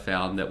lot that I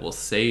found that will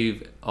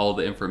save all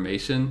the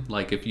information.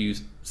 Like if you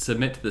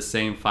submit to the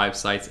same 5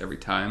 sites every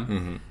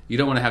time, you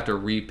don't want to have to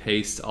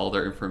repaste all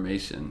their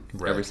information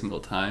every single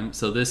time.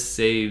 So this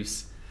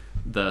saves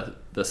the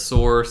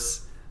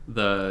source,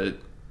 the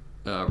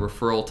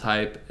referral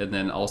type, and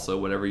then also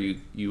whatever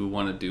you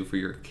want to do for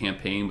your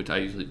campaign, which I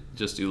usually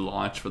just do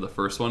launch for the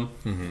first one.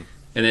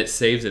 And it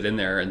saves it in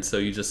there, and so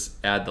you just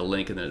add the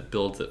link and then it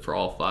builds it for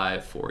all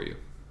 5 for you.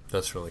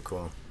 That's really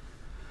cool.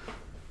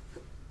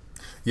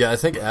 Yeah, I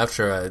think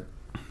after I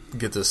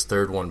get this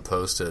third one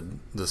posted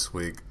this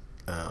week,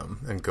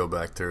 and go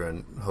back through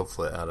and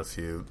hopefully add a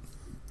few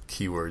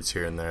keywords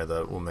here and there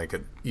that will make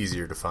it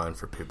easier to find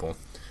for people.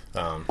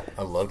 I'd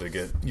love to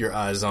get your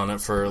eyes on it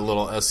for a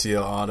little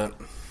SEO audit.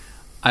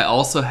 I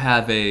also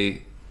have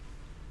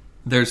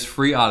there's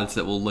free audits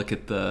that will look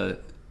at the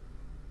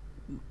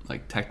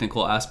like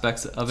technical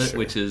aspects of it,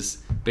 which is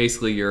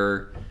basically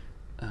your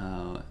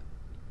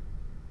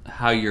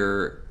how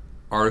your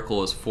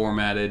article is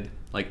formatted,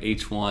 like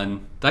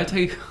H1. Did I tell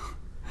you?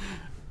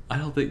 I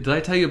don't think. Did I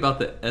tell you about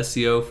the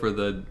SEO for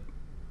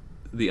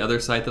the other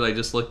site that I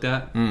just looked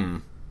at?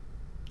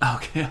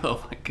 Okay.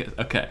 Oh my god.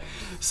 Okay.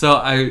 So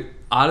I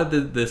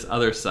audited this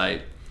other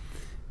site,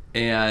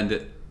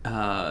 and so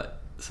I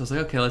was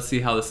like, okay, let's see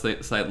how this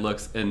site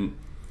looks. And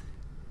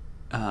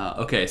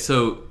okay,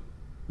 so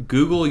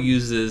Google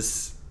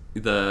uses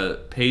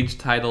the page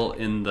title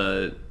in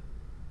the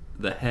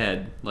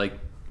head, like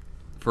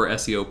for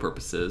SEO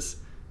purposes,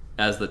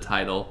 as the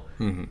title,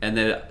 and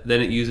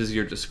then it uses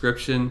your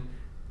description.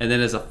 And then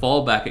as a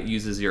fallback, it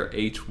uses your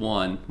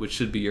H1, which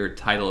should be your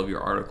title of your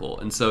article.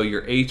 And so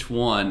your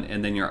H1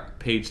 and then your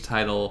page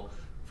title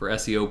for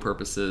SEO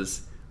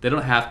purposes, they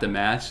don't have to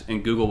match,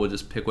 and Google will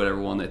just pick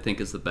whatever one they think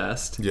is the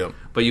best. Yep.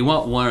 But you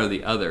want one or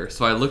the other.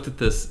 So I looked at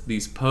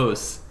these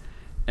posts,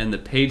 and the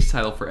page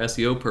title for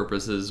SEO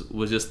purposes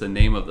was just the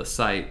name of the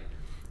site.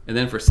 And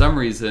then for some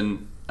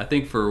reason, I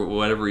think for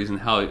whatever reason,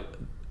 how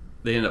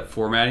they ended up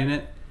formatting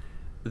it,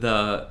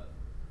 the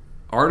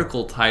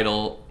article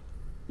title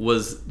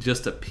was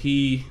just a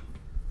P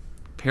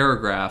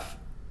paragraph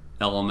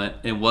element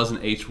and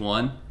wasn't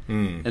H1.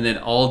 And then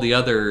all the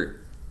other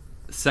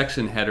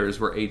section headers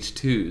were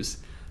H2s.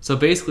 So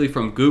basically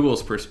from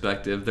Google's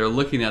perspective, they're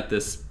looking at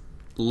this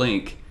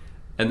link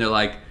and they're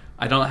like,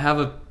 I don't have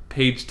a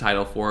page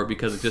title for it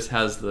because it just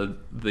has the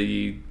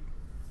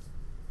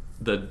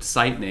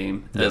site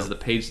name as the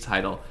page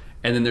title.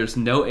 And then there's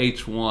no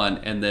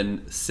H1 and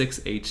then 6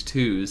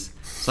 H2s.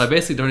 So I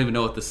basically don't even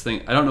know what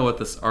I don't know what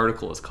this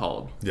article is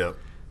called. Yep.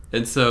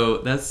 And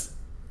so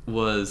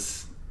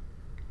was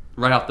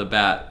right off the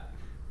bat,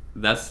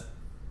 that's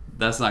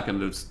not going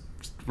to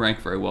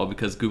rank very well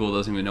because Google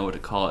doesn't even know what to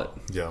call it.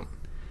 Yeah.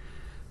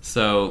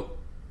 So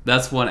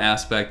that's one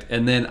aspect.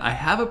 And then I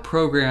have a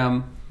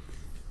program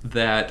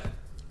that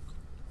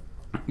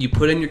you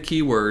put in your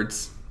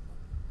keywords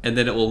and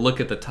then it will look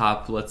at the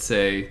top, let's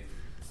say,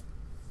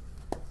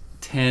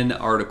 10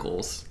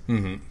 articles.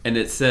 And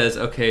it says,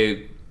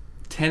 okay,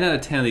 10 out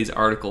of 10 of these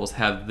articles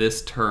have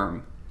this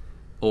term.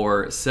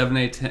 Or 7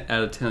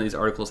 out of 10 of these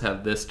articles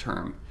have this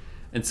term.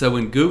 And so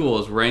when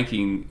Google is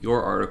ranking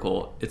your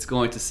article, it's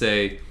going to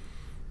say,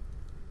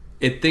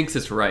 it thinks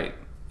it's right.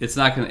 It's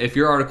not going to, if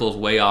your article is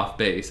way off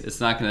base, it's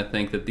not going to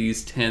think that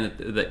these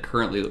 10 that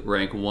currently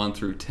rank 1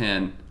 through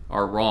 10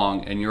 are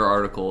wrong and your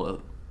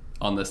article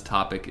on this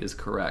topic is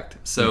correct.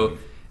 So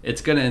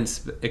it's going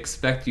to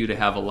expect you to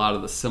have a lot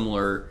of the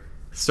similar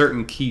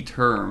certain key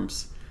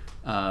terms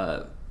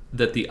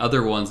that the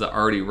other ones that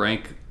already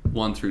rank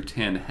 1 through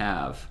 10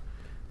 have.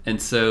 And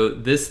so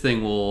this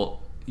thing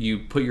you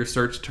put your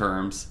search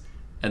terms,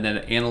 and then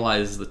it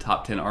analyzes the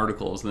top 10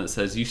 articles, and it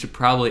says you should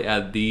probably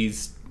add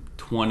these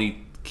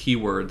 20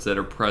 keywords that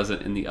are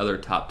present in the other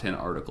top 10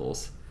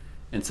 articles.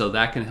 And so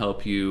that can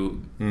help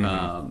you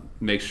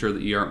make sure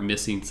that you aren't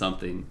missing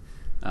something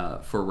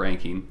for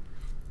ranking.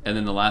 And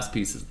then the last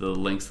piece is the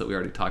links that we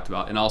already talked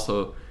about, and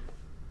also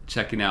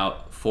checking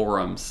out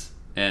forums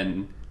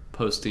and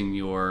posting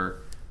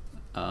your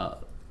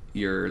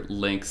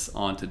links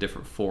onto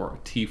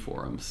different T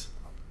forums.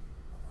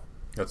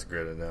 That's a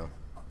great idea.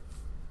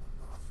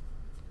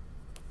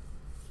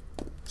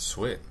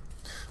 Sweet.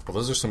 Well,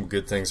 those are some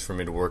good things for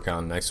me to work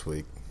on next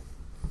week.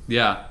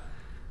 Yeah.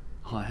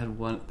 Oh, I had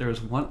one. There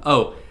was one.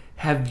 Oh,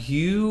 have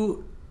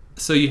you?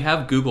 So you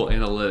have Google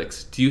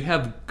Analytics. Do you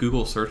have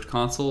Google Search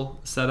Console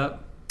set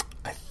up?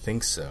 I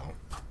think so.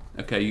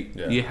 Okay,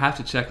 you have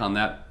to check on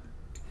that.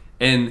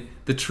 And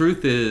the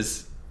truth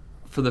is,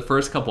 for the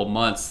first couple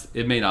months,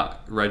 it may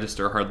not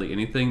register hardly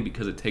anything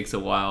because it takes a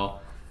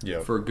while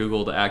for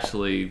Google to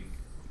actually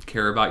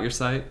care about your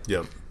site.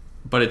 Yep.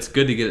 But it's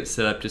good to get it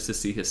set up just to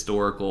see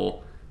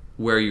historical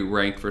where you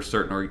rank for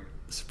certain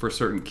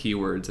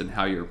keywords and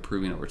how you're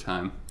improving over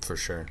time. For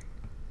sure.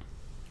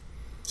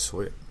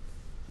 Sweet.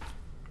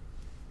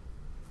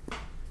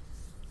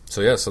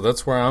 So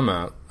that's where I'm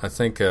at. I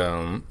think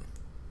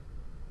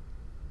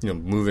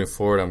moving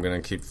forward, I'm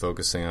going to keep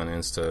focusing on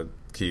Insta,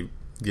 keep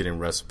getting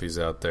recipes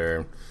out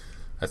there.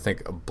 I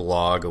think a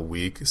blog a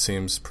week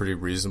seems pretty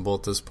reasonable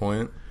at this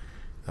point.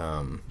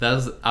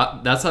 That's what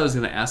I was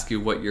going to ask you,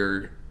 what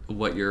your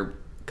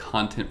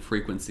content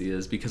frequency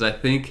is, because I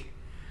think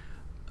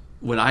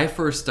when I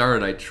first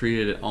started, I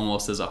treated it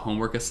almost as a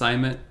homework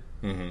assignment,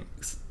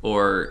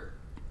 or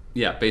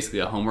basically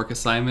a homework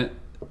assignment,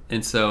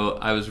 and so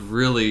I was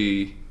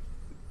really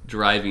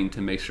driving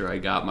to make sure I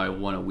got my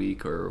one a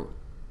week, or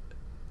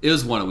it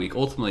was one a week.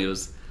 Ultimately, it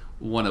was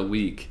one a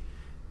week,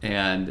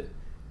 and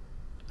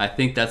I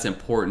think that's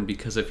important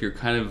because if you're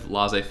kind of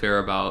laissez-faire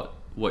about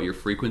what your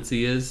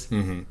frequency is,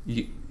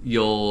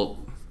 you'll.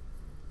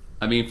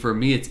 I mean, for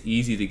me, it's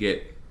easy to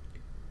get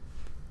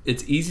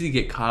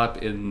caught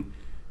up in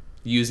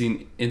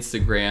using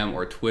Instagram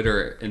or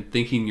Twitter and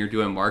thinking you're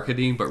doing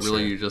marketing, but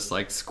really you're just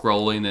like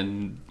scrolling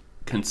and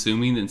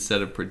consuming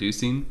instead of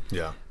producing.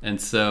 Yeah. And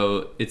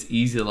so it's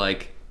easy to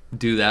like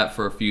do that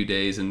for a few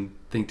days and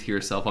think to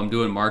yourself, I'm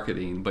doing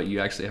marketing, but you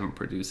actually haven't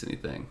produced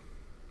anything.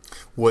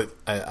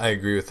 I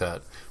agree with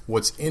that.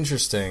 What's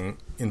interesting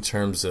in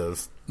terms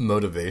of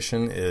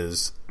motivation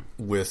is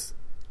with,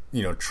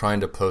 trying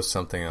to post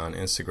something on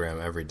Instagram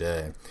every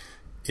day,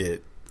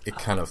 it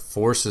kind of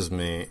forces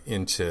me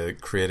into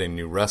creating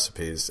new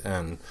recipes,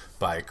 and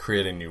by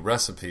creating new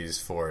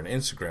recipes for an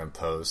Instagram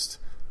post,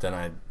 then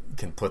I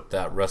can put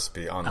that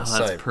recipe on the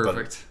site. That's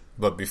perfect.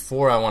 But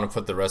before I want to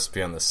put the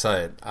recipe on the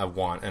site, I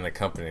want an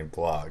accompanying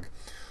blog.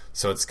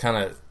 So it's kind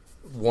of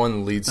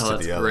one leads to the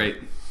other. That's great.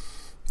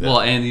 Yeah.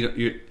 Well, and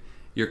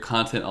your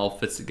content all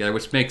fits together,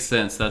 which makes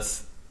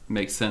sense.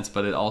 Makes sense,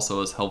 but it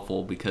also is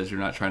helpful because you're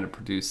not trying to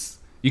produce.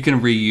 You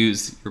can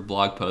reuse your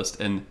blog post,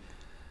 and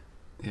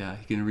you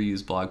can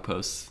reuse blog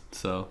posts.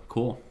 So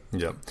cool.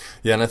 Yeah,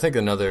 and I think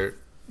another,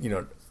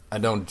 I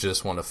don't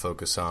just want to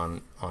focus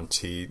on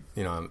tea.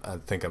 I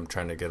think I'm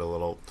trying to get a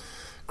little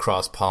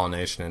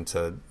cross-pollination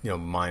into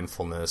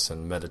mindfulness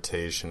and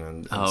meditation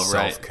and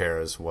self-care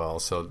as well.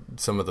 So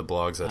some of the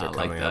blogs that are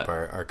coming up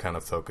are kind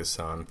of focused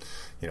on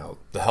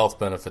the health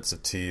benefits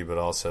of tea, but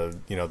also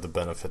the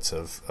benefits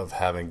of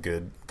having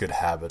good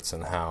habits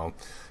and how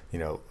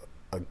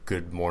a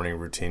good morning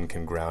routine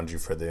can ground you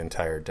for the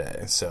entire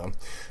day. So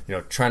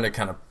trying to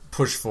kind of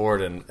push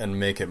forward and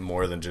make it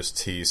more than just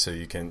tea, so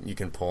you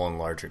can pull in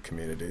larger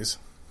communities.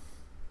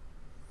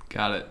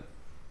 Got it.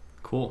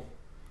 Cool.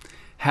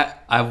 I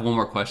have one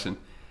more question.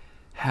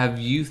 Have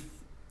you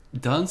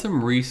done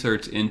some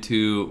research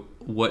into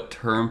what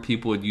term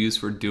people would use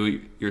for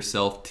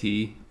do-it-yourself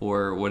tea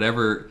or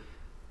whatever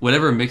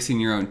mixing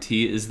your own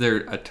tea? Is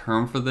there a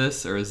term for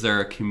this, or is there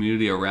a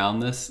community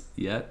around this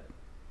yet?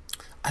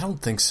 I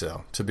don't think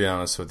so, to be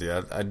honest with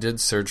you. I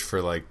did search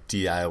for like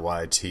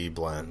DIY tea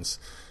blends,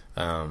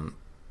 and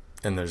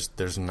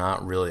there's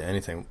not really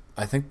anything.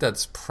 I think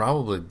that's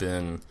probably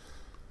been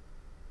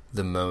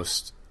the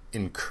most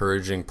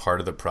encouraging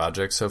part of the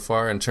project so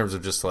far in terms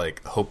of just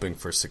like hoping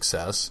for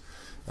success,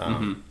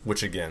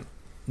 which again,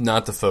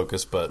 not the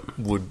focus, but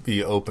would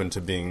be open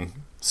to being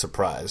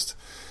surprised.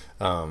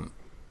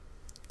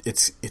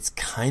 It's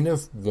kind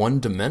of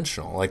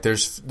one-dimensional. Like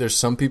there's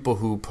some people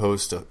who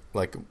post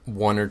like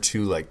one or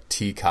two like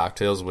tea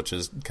cocktails, which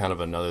is kind of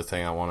another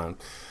thing I want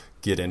to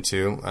get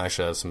into. I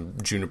actually have some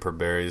juniper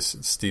berries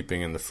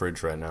steeping in the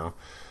fridge right now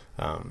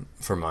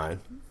for my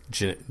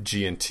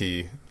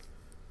G&T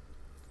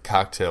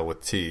cocktail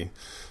with tea.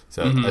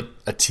 So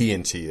a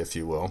T&T, if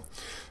you will.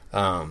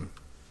 But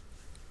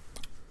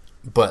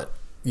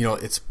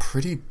it's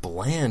pretty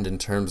bland in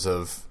terms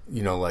of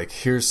like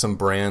here's some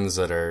brands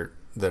that are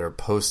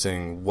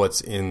posting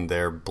what's in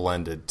their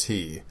blended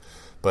tea,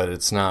 but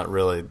it's not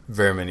really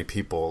very many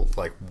people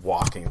like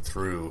walking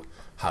through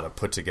how to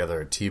put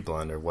together a tea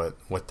blend or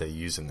what they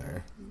use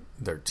in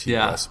their tea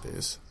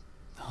recipes.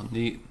 Oh,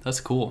 neat.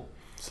 That's cool.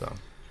 So,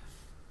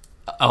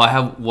 Oh, I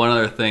have one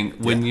other thing.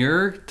 When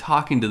you're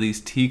talking to these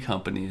tea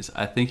companies,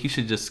 I think you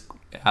should just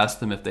ask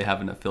them if they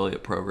have an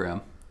affiliate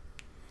program.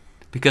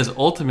 Because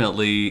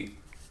ultimately,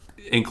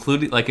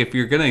 including, like, if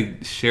you're going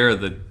to share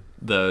the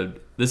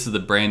this is the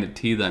brand of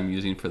tea that I'm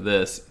using for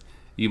this,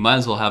 you might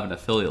as well have an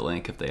affiliate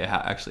link if they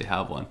actually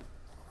have one.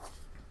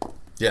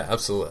 yeah,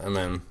 absolutely. I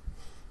mean,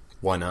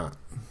 why not?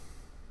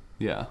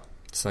 Yeah.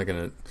 It's not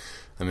going to,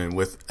 I mean,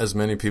 with as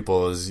many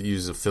people as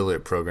use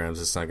affiliate programs,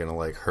 it's not going to,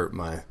 like, hurt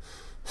my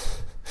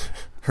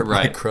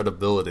my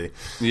credibility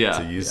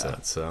to use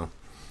that. So,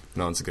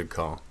 no, it's a good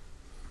call.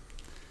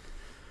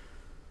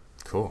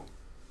 Cool.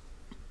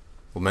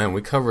 Well, man,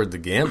 we covered the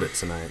gambit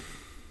tonight.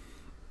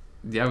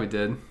 Yeah, we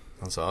did.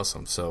 That's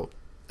awesome. So,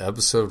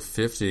 episode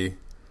 50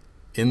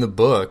 in the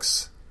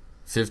books.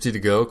 50 to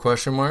go,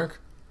 question mark?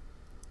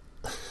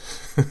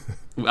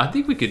 I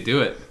think we could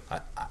do it.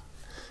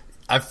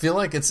 I feel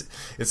like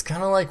it's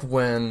kind of like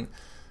when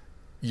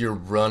you're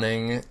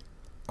running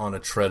on a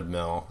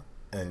treadmill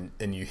and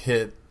you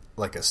hit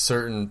like a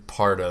certain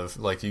part of,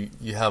 like,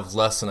 you have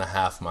less than a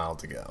half mile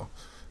to go.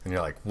 And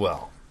you're like,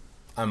 well,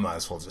 I might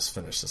as well just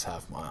finish this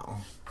half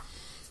mile.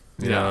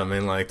 You know what I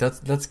mean? Like,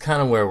 that's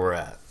kind of where we're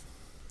at.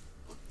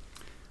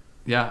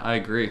 Yeah, I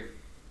agree.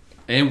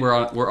 And we're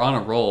on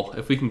a roll.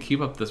 If we can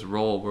keep up this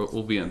roll,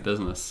 we'll be in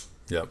business.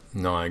 Yep.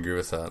 No, I agree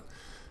with that.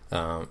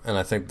 And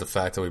I think the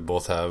fact that we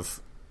both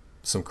have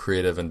some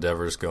creative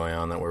endeavors going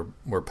on that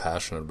we're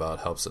passionate about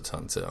helps a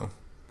ton too.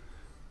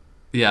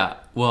 Yeah.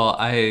 Well,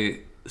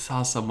 I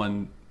saw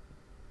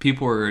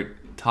people were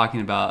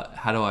talking about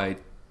how do I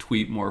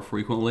tweet more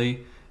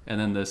frequently, and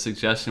then the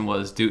suggestion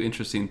was do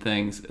interesting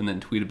things and then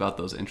tweet about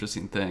those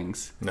interesting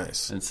things.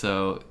 Nice. And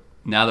so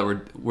now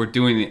that we're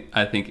doing,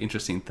 I think,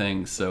 interesting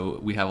things, so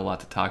we have a lot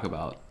to talk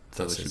about.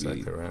 So That's it should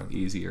exactly be right.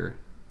 easier.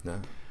 Yeah.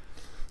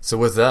 So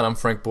with that, I'm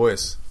Frank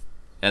Boyce.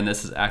 And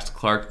this is Axel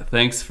Clark.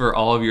 Thanks for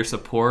all of your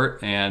support,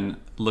 and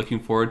looking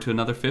forward to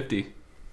another 50.